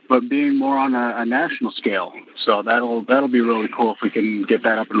being more on a national scale. So that'll be really cool if we can get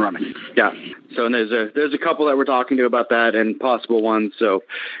that up and running. Yeah. So and there's a couple that we're talking to about that and possible ones. So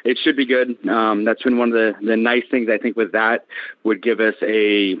it should be good. That's been one of the nice things I think with that would give us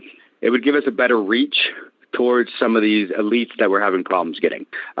a better reach towards some of these elites that we're having problems getting.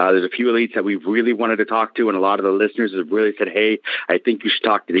 There's a few elites that we've really wanted to talk to, and a lot of the listeners have really said, hey, I think you should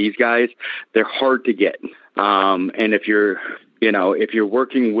talk to these guys. They're hard to get. And if you're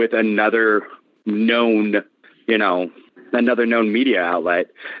working with another known media outlet,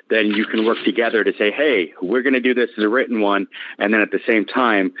 then you can work together to say, hey, we're going to do this as a written one. And then at the same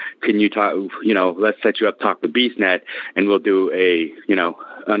time, can you talk, let's set you up, talk with BeastNet, and we'll do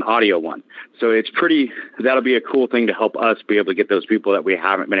an audio one. So that'll be a cool thing to help us be able to get those people that we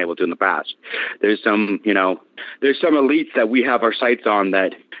haven't been able to in the past. There's some elites that we have our sights on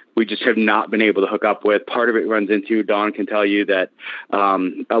that we just have not been able to hook up with. Part of it runs into, Don can tell you that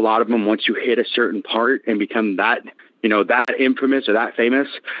a lot of them, once you hit a certain part and become that infamous or that famous,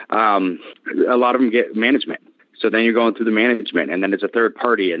 a lot of them get management. So then you're going through the management, and then it's a third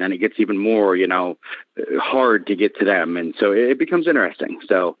party, and then it gets even more, hard to get to them. And so it becomes interesting.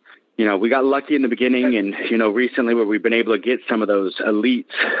 So, we got lucky in the beginning and, recently where we've been able to get some of those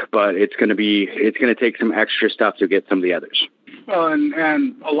elites, but it's going to take some extra stuff to get some of the others. Well,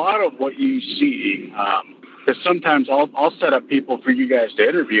 and a lot of what you see, because sometimes I'll set up people for you guys to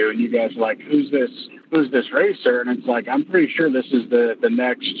interview, and you guys are like, who's this racer? And it's like, I'm pretty sure this is the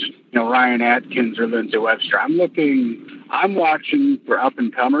next, Ryan Atkins or Lindsay Webster. I'm watching for up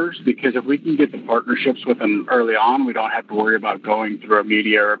and comers, because if we can get the partnerships with them early on, we don't have to worry about going through a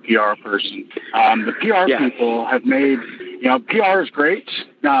media or a PR person. The PR people have made, PR is great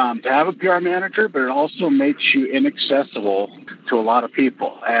to have a PR manager, but it also makes you inaccessible to a lot of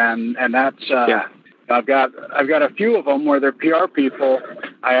people. And that's, I've got a few of them where they're PR people.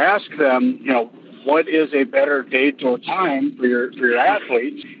 I ask them, what is a better date or time for your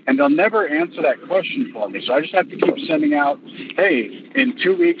athletes? And they'll never answer that question for me. So I just have to keep sending out, hey, in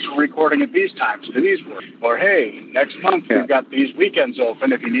 2 weeks we're recording at these times. Do these work? Or hey, next month we've got these weekends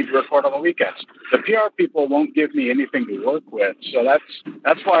open if you need to record on the weekends. The PR people won't give me anything to work with. So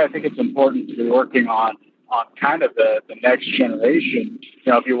that's why I think it's important to be working on kind of the next generation.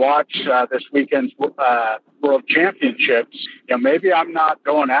 If you watch this weekend's World Championships, maybe I'm not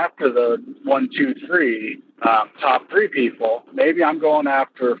going after the 1, 2, 3 top 3 people. Maybe I'm going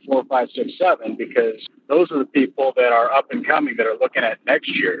after 4, 5, 6, 7, because those are the people that are up and coming that are looking at next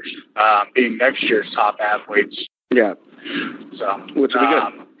year's being next year's top athletes. Yeah. So, which will be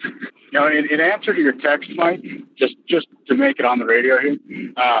good. In answer to your text, Mike, just to make it on the radio here.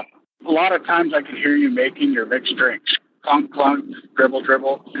 a lot of times I can hear you making your mixed drinks. Clunk, clunk, dribble,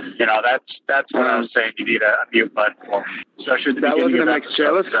 dribble. That's what I was saying. You need a mute button for. Especially that wasn't a mixture.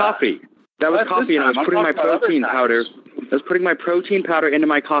 That was coffee. That was coffee, and I was putting my protein powder. I was putting my protein powder into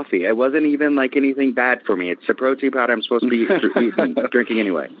my coffee. It wasn't even like anything bad for me. It's the protein powder I'm supposed to be drinking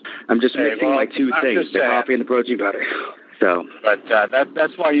anyway. I'm just mixing two things: the coffee and the protein powder. So, but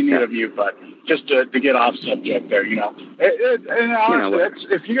that's why you need a mute button, just to get off subject there. And honestly,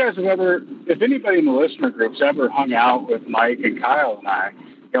 if anybody in the listener group's ever hung out with Mike and Kyle and I,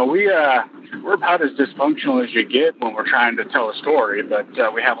 we're about as dysfunctional as you get when we're trying to tell a story, but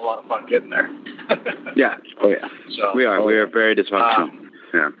we have a lot of fun getting there. Yeah. Oh yeah. So we are very dysfunctional.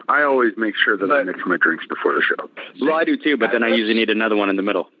 Yeah. I always make sure that I mix my drinks before the show. Well, I do too, but then I usually need another one in the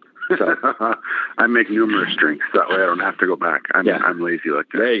middle. So I make numerous drinks. That way I don't have to go back. I'm lazy like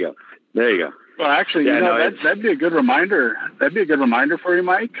that. There you go. Well, actually, that'd be a good reminder. That'd be a good reminder for you,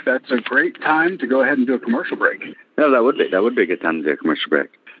 Mike. That's a great time to go ahead and do a commercial break. No, that would be a good time to do a commercial break.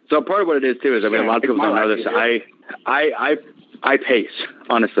 So part of what it is too is, a lot of people don't know this. I pace,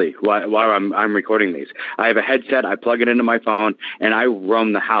 honestly, while I'm recording these. I have a headset, I plug it into my phone, and I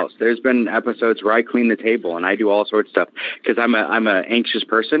roam the house. There's been episodes where I clean the table and I do all sorts of stuff because I'm an anxious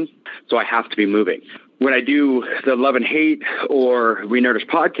person, so I have to be moving. When I do the Love and Hate or We Nerdish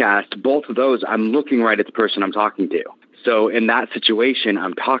podcast, both of those, I'm looking right at the person I'm talking to. So in that situation,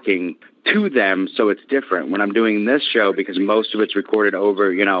 I'm talking to them, so it's different. When I'm doing this show, because most of it's recorded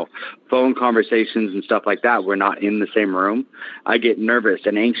over, phone conversations and stuff like that, we're not in the same room, I get nervous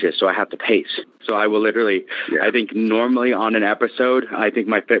and anxious, so I have to pace. So I will literally, I think normally on an episode, I think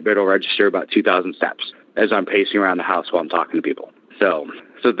my Fitbit will register about 2,000 steps as I'm pacing around the house while I'm talking to people. So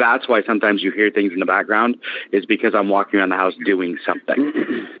that's why sometimes you hear things in the background, is because I'm walking around the house doing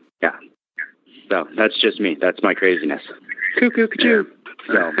something. Yeah. So that's just me. That's my craziness. Cuckoo, cuckoo.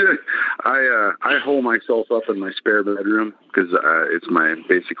 So I hole myself up in my spare bedroom because it's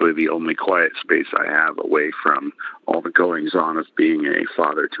basically the only quiet space I have away from all the goings on of being a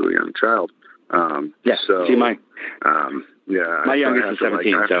father to a young child. So see my youngest is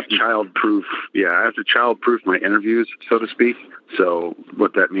 17. I have to childproof. Yeah, I have to childproof my interviews, so to speak. So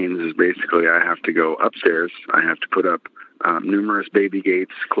what that means is basically I have to go upstairs. I have to put up numerous baby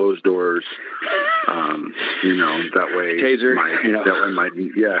gates, closed doors. That way, taser.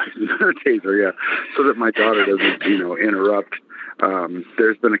 Taser. Yeah, so that my daughter doesn't, interrupt.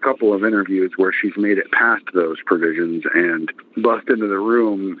 There's been a couple of interviews where she's made it past those provisions and bust into the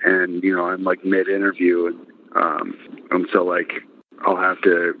room, and I'm like mid-interview, and so like I'll have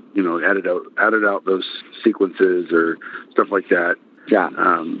to edit out those sequences or stuff like that. Yeah.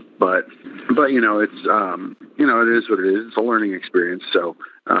 But it's it is what it is. It's a learning experience. So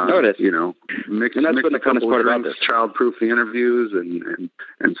it is. Mix been the funnest part about this. Childproof the interviews,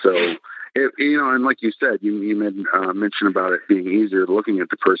 and so. And like you said, you made mention about it being easier looking at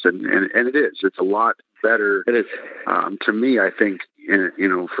the person, and it is. It's a lot better. It is to me. I think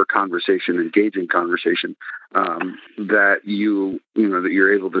for conversation, engaging conversation, that that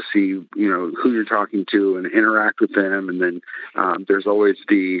you're able to see who you're talking to and interact with them, and then there's always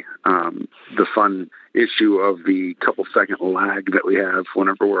the fun issue of the couple second lag that we have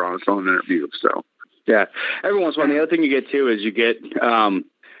whenever we're on a phone interview. So yeah, every once in a while. The other thing you get too is you get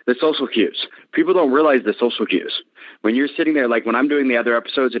the social cues. People don't realize the social cues. When you're sitting there, like when I'm doing the other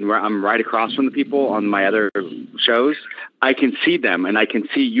episodes and I'm right across from the people on my other shows, I can see them, and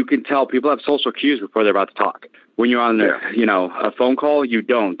you can tell people have social cues before they're about to talk. When you're on a phone call, you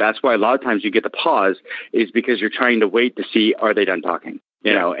don't. That's why a lot of times you get the pause, is because you're trying to wait to see, are they done talking,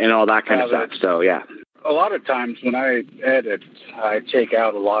 and all that kind of stuff. So, yeah. A lot of times when I edit, I take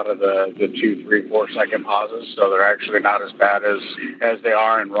out a lot of the 2, 3, 4 second pauses, so they're actually not as bad as they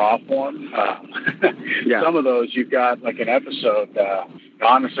are in raw form. Some of those you've got like an episode.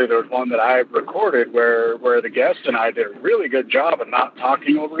 Honestly, there was one that I recorded where the guest and I did a really good job of not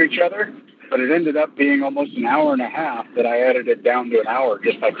talking over each other, but it ended up being almost an hour and a half that I edited down to an hour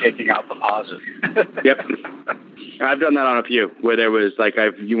just by taking out the pauses. Yep. I've done that on a few where there was like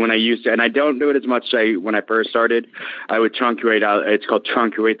when I used to, and I don't do it as much when I first started. I would truncate out. It's called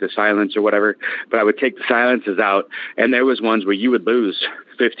truncate the silence or whatever. But I would take the silences out, and there was ones where you would lose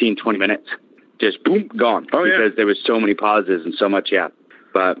 15, 20 minutes, just boom, gone. Because there was so many pauses and so much. Yeah.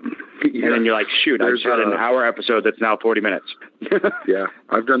 But and then you're like, shoot, I just had an hour episode that's now 40 minutes. Yeah,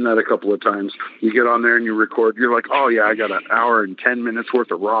 I've done that a couple of times. You get on there and you record. You're like, oh yeah, I got an hour and 10 minutes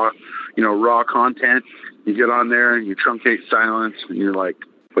worth of raw content. You get on there and you truncate silence, and you're like,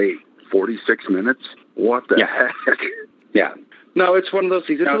 wait, 46 minutes? What the heck? Yeah. No, it's one of those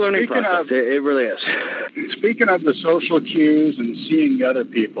things. It's a learning process. It really is. Speaking of the social cues and seeing other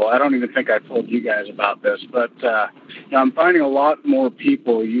people, I don't even think I told you guys about this, but I'm finding a lot more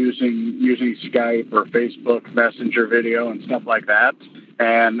people using Skype or Facebook Messenger video and stuff like that.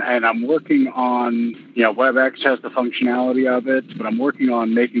 And I'm working on, WebEx has the functionality of it, but I'm working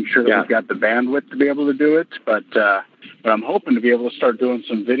on making sure that we've got the bandwidth to be able to do it. But I'm hoping to be able to start doing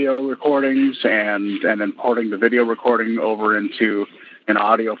some video recordings and then porting the video recording over into an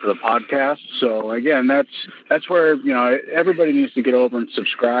audio for the podcast. So again, that's where, everybody needs to get over and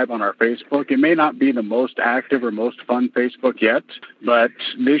subscribe on our Facebook. It may not be the most active or most fun Facebook yet, but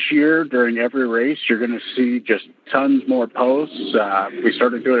this year during every race, you're going to see just tons more posts. We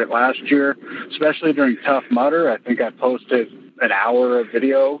started doing it last year, especially during Tough Mudder. I think I posted an hour of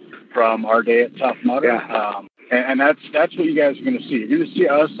video from our day at Tough Mudder. Yeah. And that's what you guys are going to see. You're going to see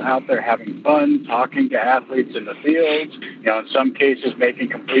us out there having fun, talking to athletes in the field, in some cases making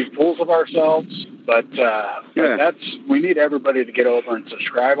complete fools of ourselves. But we need everybody to get over and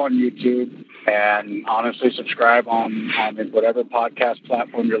subscribe on YouTube, and honestly subscribe on whatever podcast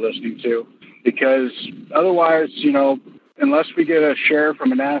platform you're listening to, because otherwise, unless we get a share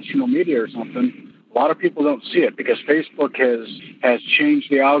from a national media or something, a lot of people don't see it because Facebook has changed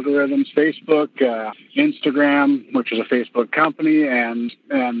the algorithms. Facebook, Instagram, which is a Facebook company, and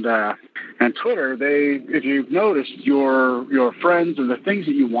Twitter. If you've noticed, your friends and the things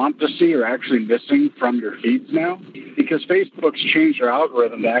that you want to see are actually missing from your feeds now, because Facebook's changed their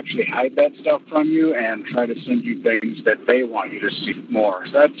algorithm to actually hide that stuff from you and try to send you things that they want you to see more.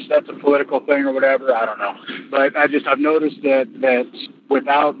 So that's a political thing or whatever. I don't know, but I've noticed that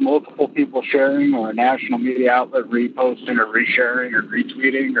without multiple people sharing or a national media outlet reposting or resharing or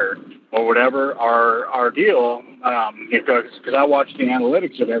retweeting or whatever, our deal, because I watch the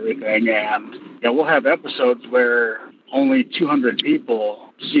analytics of everything, and we'll have episodes where only 200 people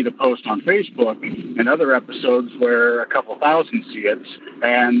see the post on Facebook, and other episodes where a couple thousand see it,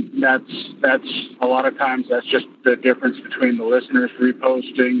 and that's a lot of times that's just the difference between the listeners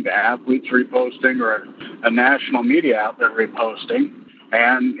reposting, the athletes reposting, or a national media outlet reposting.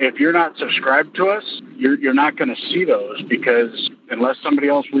 And if you're not subscribed to us, you're not going to see those, because unless somebody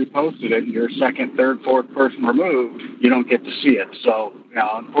else reposted it and you're second, third, fourth person removed, you don't get to see it. So,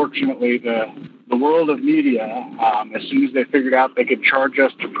 unfortunately, the world of media, as soon as they figured out they could charge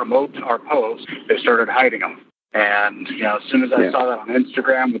us to promote our posts, they started hiding them. And, as soon as I saw that on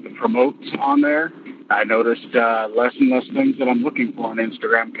Instagram with the promotes on there, I noticed less and less things that I'm looking for on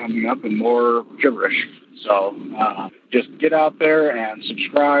Instagram coming up and more gibberish. So just get out there and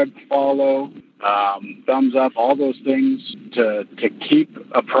subscribe, follow, thumbs up, all those things to keep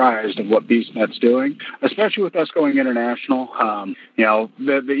apprised of what BeastNet's doing, especially with us going international.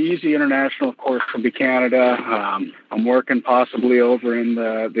 The easy international, of course, will be Canada. I'm working possibly over in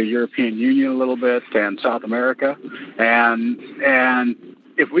the European Union a little bit and South America. And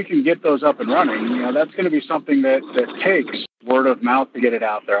if we can get those up and running, that's going to be something that takes word of mouth to get it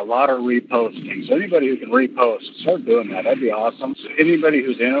out there. A lot of reposting. So anybody who can repost, start doing that. That'd be awesome. So anybody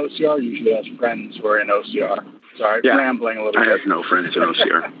who's in OCR usually has friends who are in OCR. Sorry, rambling a little bit. I have no friends in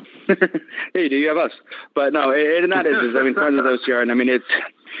OCR. Hey, do you have us? But no, and that is friends of OCR. And it's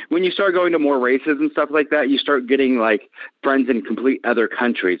when you start going to more races and stuff like that, you start getting like friends in complete other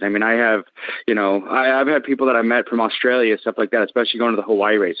countries. I have, I've had people that I met from Australia, stuff like that, especially going to the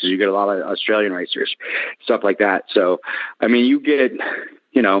Hawaii races. You get a lot of Australian racers, stuff like that. So, you get,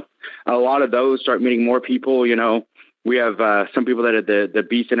 a lot of those, start meeting more people. We have some people that are the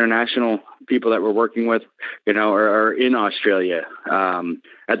Beast International people that we're working with, are in Australia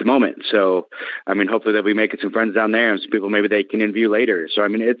at the moment. So, hopefully they'll be making some friends down there and some people maybe they can interview later. So,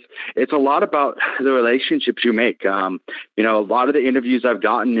 it's a lot about the relationships you make. A lot of the interviews I've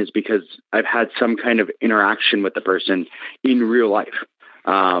gotten is because I've had some kind of interaction with the person in real life.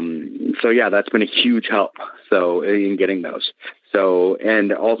 That's been a huge help. So in getting those. So,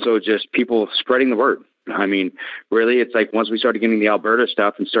 and also just people spreading the word. Really, it's like once we started getting the Alberta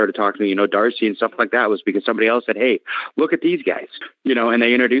stuff and started talking to, Darcy and stuff like that, was because somebody else said, hey, look at these guys, and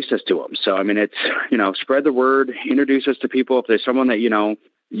they introduced us to them. So, it's, spread the word, introduce us to people. If there's someone that,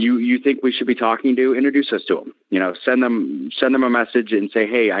 you think we should be talking to, introduce us to them, send them a message and say,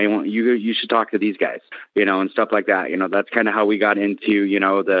 hey, I want you should talk to these guys, and stuff like that. That's kind of how we got into,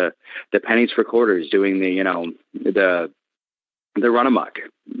 the Pennies for Quarters, doing the Run A Muck.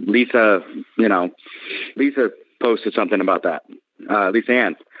 Lisa posted something about that, Lisa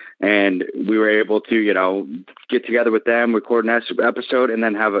Ann, and we were able to, get together with them, record an episode, and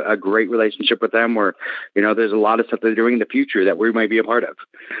then have a great relationship with them where, there's a lot of stuff they're doing in the future that we might be a part of.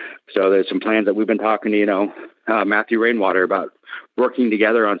 So there's some plans that we've been talking to, Matthew Rainwater about working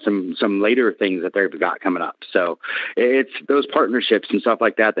together on some later things that they've got coming up. So it's those partnerships and stuff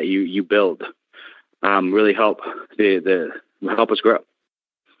like that you build really help help us grow.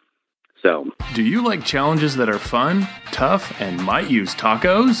 So, do you like challenges that are fun, tough, and might use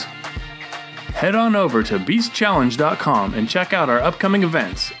tacos? Head on over to BeastChallenge.com and check out our upcoming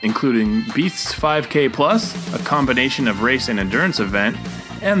events, including Beast's 5K Plus, a combination of race and endurance event,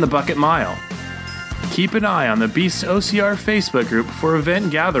 and the Bucket Mile. Keep an eye on the Beast's OCR Facebook group for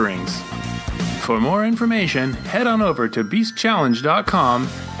event gatherings. For more information, head on over to BeastChallenge.com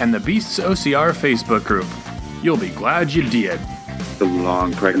and the Beast's OCR Facebook group. You'll be glad you did. The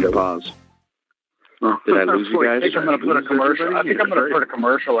long pregnant pause. Did I lose you guys? I think I'm going to put a commercial. I think I'm going to put a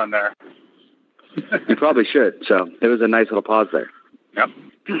commercial in there. You probably should. So it was a nice little pause there. Yep.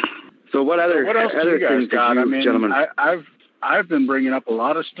 So what else do you guys got? Gentlemen? I've been bringing up a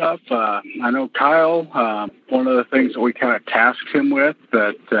lot of stuff. I know Kyle. One of the things that we kind of tasked him with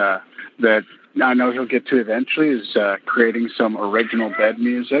that I know he'll get to eventually is creating some original bed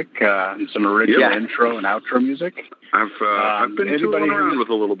music and some original intro and outro music. I've been tooling around with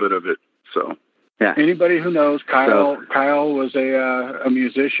a little bit of it. So yeah. Anybody who knows Kyle was a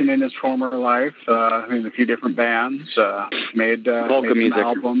musician in his former life in a few different bands. Made some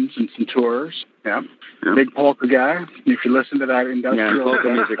albums and some tours. Yeah. Yep. Big polka guy. If you listen to that industrial polka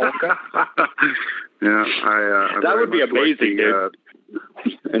music. That would be amazing, dude.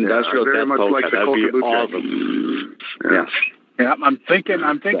 Industrial very much polka. like the That'd be polka awesome. Yeah. Yeah, I'm thinking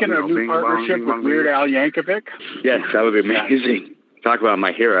of a new partnership with Weird Al Yankovic. Yes, that would be amazing. Talk about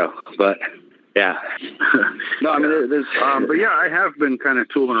my hero, but yeah. No, I mean there's. But yeah, I have been kind of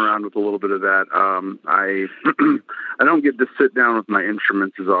tooling around with a little bit of that. I don't get to sit down with my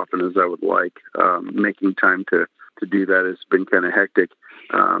instruments as often as I would like. Making time to do that has been kind of hectic.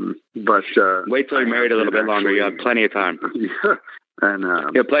 But wait till you're married a little bit longer. You have plenty of time. Yeah. And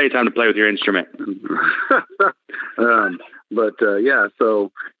you have plenty of time to play with your instrument.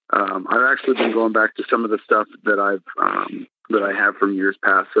 So I've actually been going back to some of the stuff that I have from years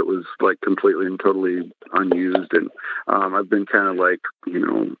past that was like completely and totally unused, and I've been kind of like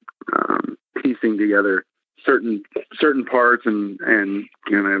piecing together certain parts and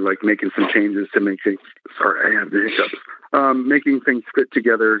like making some changes to make things. Sorry, I have the hiccups. Making things fit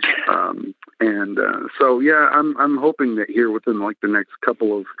together, I'm hoping that here within like the next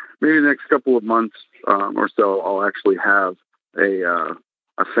couple of months or so, I'll actually have a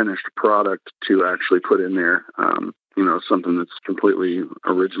finished product to actually put in there. Something that's completely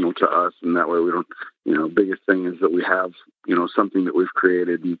original to us, and that way we don't. Biggest thing is that we have something that we've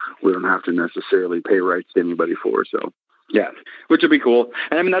created, and we don't have to necessarily pay rights to anybody for. So yeah, which would be cool.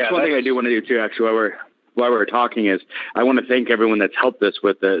 And I mean that's one thing I do want to do too. Actually, while we're talking is I want to thank everyone that's helped us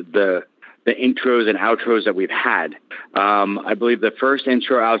with the intros and outros that we've had. I believe the first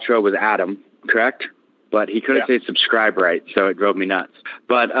intro outro was Adam, correct? But he couldn't say subscribe right, so it drove me nuts.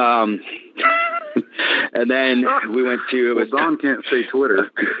 But and then we went to Don can't say Twitter.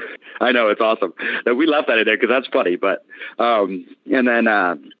 I know, it's awesome. We left that in there because that's funny. But and then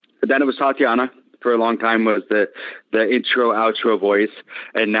it was Tatianna. For a long time was the intro outro voice,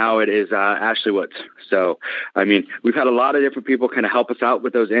 and now it is Ashley Woods. So I mean we've had a lot of different people kind of help us out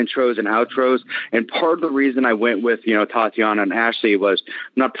with those intros and outros, and part of the reason I went with Tatianna and Ashley was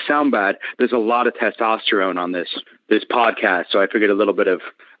not to sound bad, there's a lot of testosterone on this podcast, so I figured a little bit of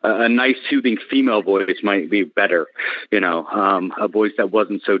a nice soothing female voice might be better, a voice that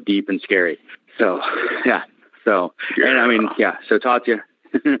wasn't so deep and scary. So so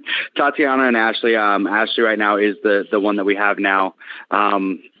Tatianna and Ashley. Ashley right now is the one that we have now.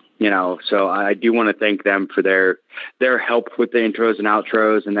 So I do want to thank them for their help with the intros and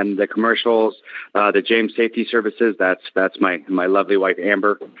outros, and then the commercials. The James Safety Services. That's my lovely wife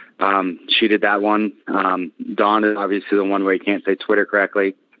Amber. She did that one. Dawn is obviously the one where you can't say Twitter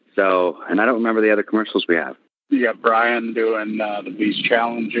correctly. So, and I don't remember the other commercials we have. You got Brian doing the Beast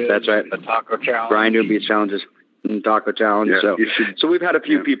Challenges. That's right. The Taco Challenge. Brian doing Beast Challenges. Taco Challenge. Yeah, so we've had a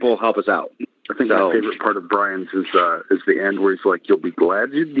few people help us out. I think my favorite part of Brian's is the end where he's like, "You'll be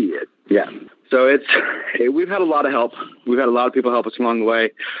glad you did." Yeah. So we've had a lot of help. We've had a lot of people help us along the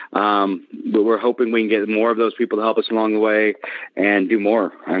way. But we're hoping we can get more of those people to help us along the way and do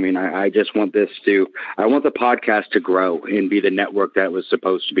more. I mean, I just want I want the podcast to grow and be the network that it was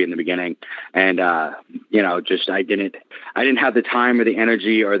supposed to be in the beginning. And, I didn't have the time or the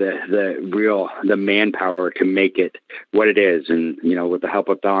energy or the manpower to make it what it is. And, with the help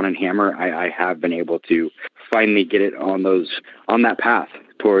of Don and Hammer, I have been able to finally get it on that path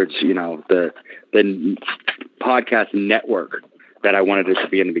towards, the podcast network that I wanted it to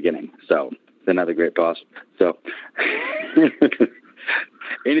be in the beginning. So it's another great boss. So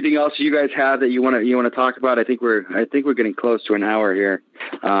anything else you guys have that you want to talk about? I think we're getting close to an hour here.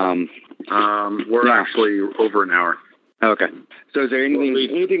 We're actually over an hour. Okay. So is there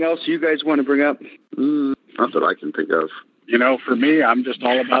anything else you guys want to bring up? Not that I can think of. For me, I'm just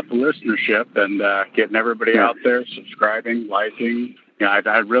all about the listenership and getting everybody out there, subscribing, liking.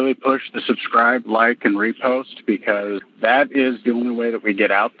 I'd really push the subscribe, like, and repost because that is the only way that we get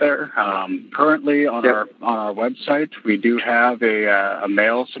out there. Currently on our website, we do have a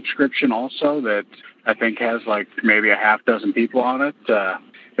mail subscription also that I think has like maybe a half dozen people on it.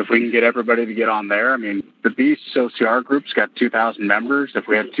 If we can get everybody to get on there, I mean, the Beast OCR group's got 2,000 members. If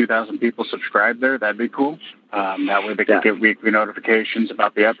we had 2,000 people subscribe there, that'd be cool. That way they can get weekly notifications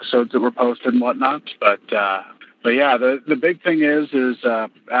about the episodes that were posted and whatnot. But yeah, the big thing is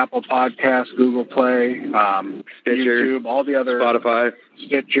Apple Podcasts, Google Play, Stitcher, YouTube, all the other Spotify,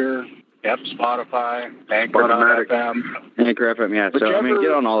 Stitcher. Yep, Spotify, Anchor FM. Anchor FM, yeah. So,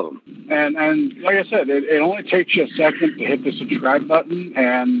 get on all of them. And like I said, it only takes you a second to hit the subscribe button.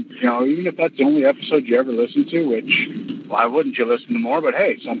 And, even if that's the only episode you ever listen to, which, why wouldn't you listen to more? But,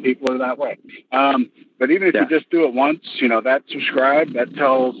 hey, some people are that way. But even if you just do it once, that subscribe, that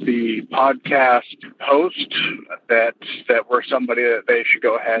tells the podcast host that we're somebody that they should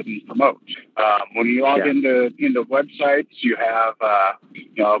go ahead and promote. When you log into websites, you have,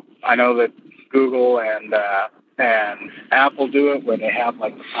 I know that Google and Apple do it where they have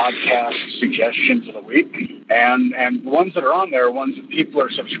like the podcast suggestions of the week, and the ones that are on there are ones that people are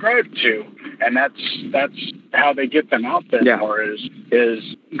subscribed to, and that's how they get them out there more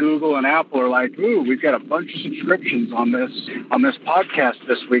is Google and Apple are like, ooh, we've got a bunch of subscriptions on this podcast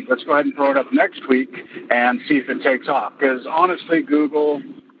this week. Let's go ahead and throw it up next week and see if it takes off. Because honestly, Google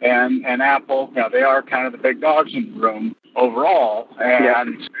and Apple, they are kind of the big dogs in the room overall,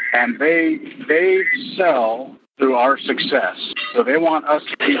 and they sell through our success. So they want us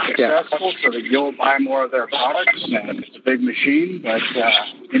to be successful so that you'll buy more of their products. And it's a big machine, but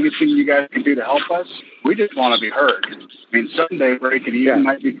anything you guys can do to help us, we just want to be heard. I mean, someday breaking even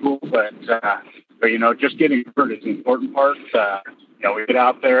might be cool, but just getting heard is the important part. We get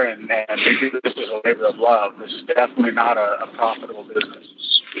out there and we do this as a labor of love. This is definitely not a profitable business.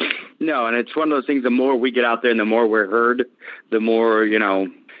 No, and it's one of those things, the more we get out there and the more we're heard, the more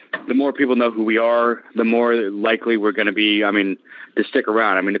people know who we are, the more likely we're going to be, to stick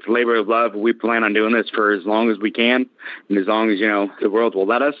around. it's a labor of love. We plan on doing this for as long as we can and as long as, the world will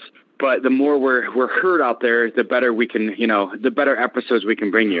let us. But the more we're heard out there, the better we can, the better episodes we can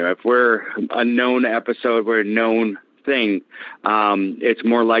bring you. If we're a known episode, we're a known thing, it's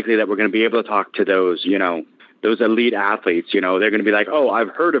more likely that we're going to be able to talk to those elite athletes. They're going to be like, oh, I've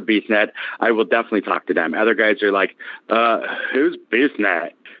heard of BeastNet. I will definitely talk to them. Other guys are like, who's BeastNet?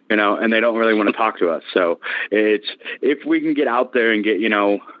 And they don't really want to talk to us. So if we can get out there and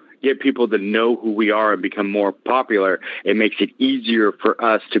get people to know who we are and become more popular, it makes it easier for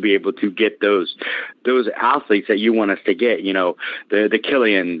us to be able to get those athletes that you want us to get, the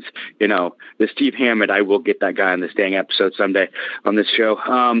Killians, the Steve Hammond. I will get that guy on this dang episode someday on this show.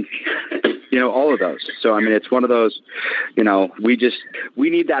 All of those. So, it's one of those, we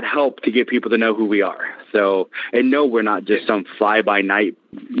need that help to get people to know who we are. So, and no, we're not just some fly by night,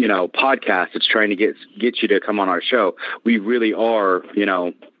 podcast that's trying to get you to come on our show. We really are,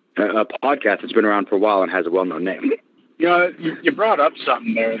 a podcast that's been around for a while and has a well-known name. You brought up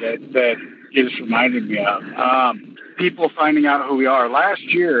something there that you just reminded me of. People finding out who we are. Last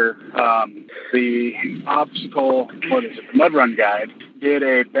year, the Mud Run Guide did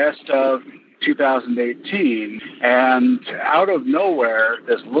a best of 2018, and out of nowhere,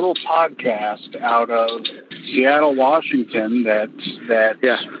 this little podcast out of Seattle, Washington, that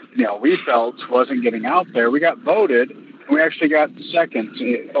we felt wasn't getting out there. We got voted, and we actually got second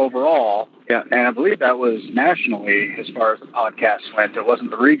overall. Yeah, and I believe that was nationally as far as the podcast went. It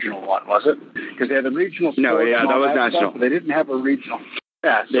wasn't the regional one, was it? Because they had the regional. No, that was national. Stuff, they didn't have a regional.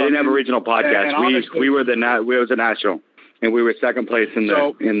 Yeah, they didn't have a regional podcast. We was a national, and we were second place in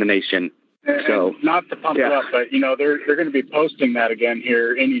the nation. And not to pump it up, but, you know, they're going to be posting that again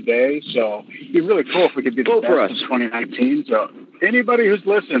here any day. So it'd be really cool if we could be the best of 2019. So anybody who's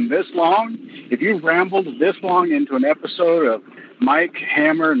listened this long, if you've rambled this long into an episode of Mike,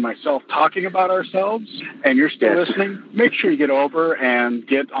 Hammer, and myself talking about ourselves, and you're still listening, make sure you get over and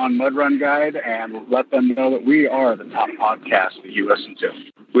get on Mud Run Guide and let them know that we are the top podcast that you listen to.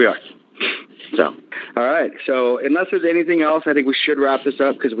 We are. So, all right. So unless there's anything else, I think we should wrap this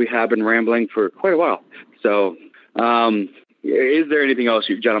up because we have been rambling for quite a while. So is there anything else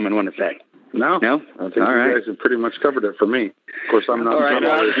you gentlemen want to say? No? I think you guys have pretty much covered it for me. Of course, I'm not.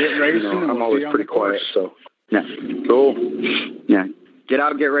 I'm always pretty quiet, so. Yeah. Cool. Yeah. Get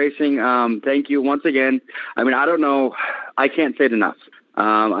out, get racing. Thank you once again. I mean, I don't know. I can't say it enough.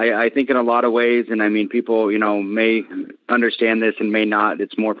 I think in a lot of ways, and I mean, people, you know, may understand this and may not.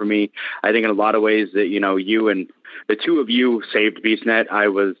 It's more for me. I think in a lot of ways that, you know, you and the two of you saved BeastNet. I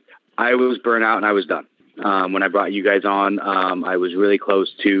was burnt out and I was done. When I brought you guys on, I was really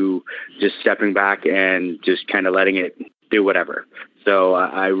close to just stepping back and just kind of letting it do whatever. So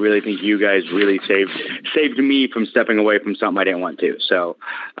I really think you guys really saved me from stepping away from something I didn't want to. So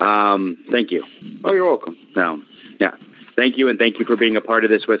thank you. Oh, you're welcome. So, yeah. Thank you, and thank you for being a part of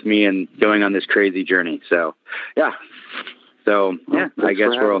this with me and going on this crazy journey. So, yeah. So, yeah, I guess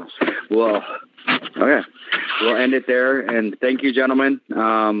we'll end it there. And thank you, gentlemen.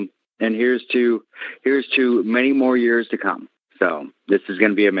 And here's to many more years to come. So this is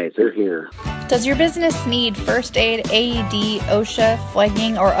going to be amazing. They're here. Does your business need first aid, AED, OSHA,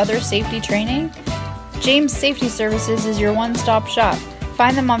 flagging, or other safety training? James Safety Services is your one-stop shop.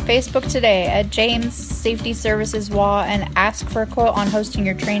 Find them on Facebook today at James Safety Services WA and ask for a quote on hosting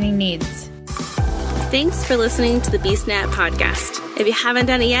your training needs. Thanks for listening to the BeastNet podcast. If you haven't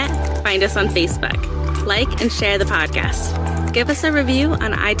done it yet, find us on Facebook. Like and share the podcast. Give us a review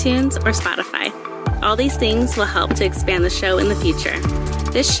on iTunes or Spotify. All these things will help to expand the show in the future.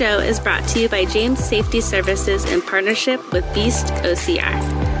 This show is brought to you by James Safety Services in partnership with Beast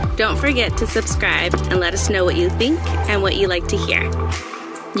OCR. Don't forget to subscribe and let us know what you think and what you like to hear.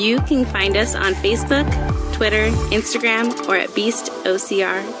 You can find us on Facebook, Twitter, Instagram, or at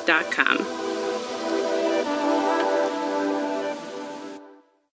beastocr.com.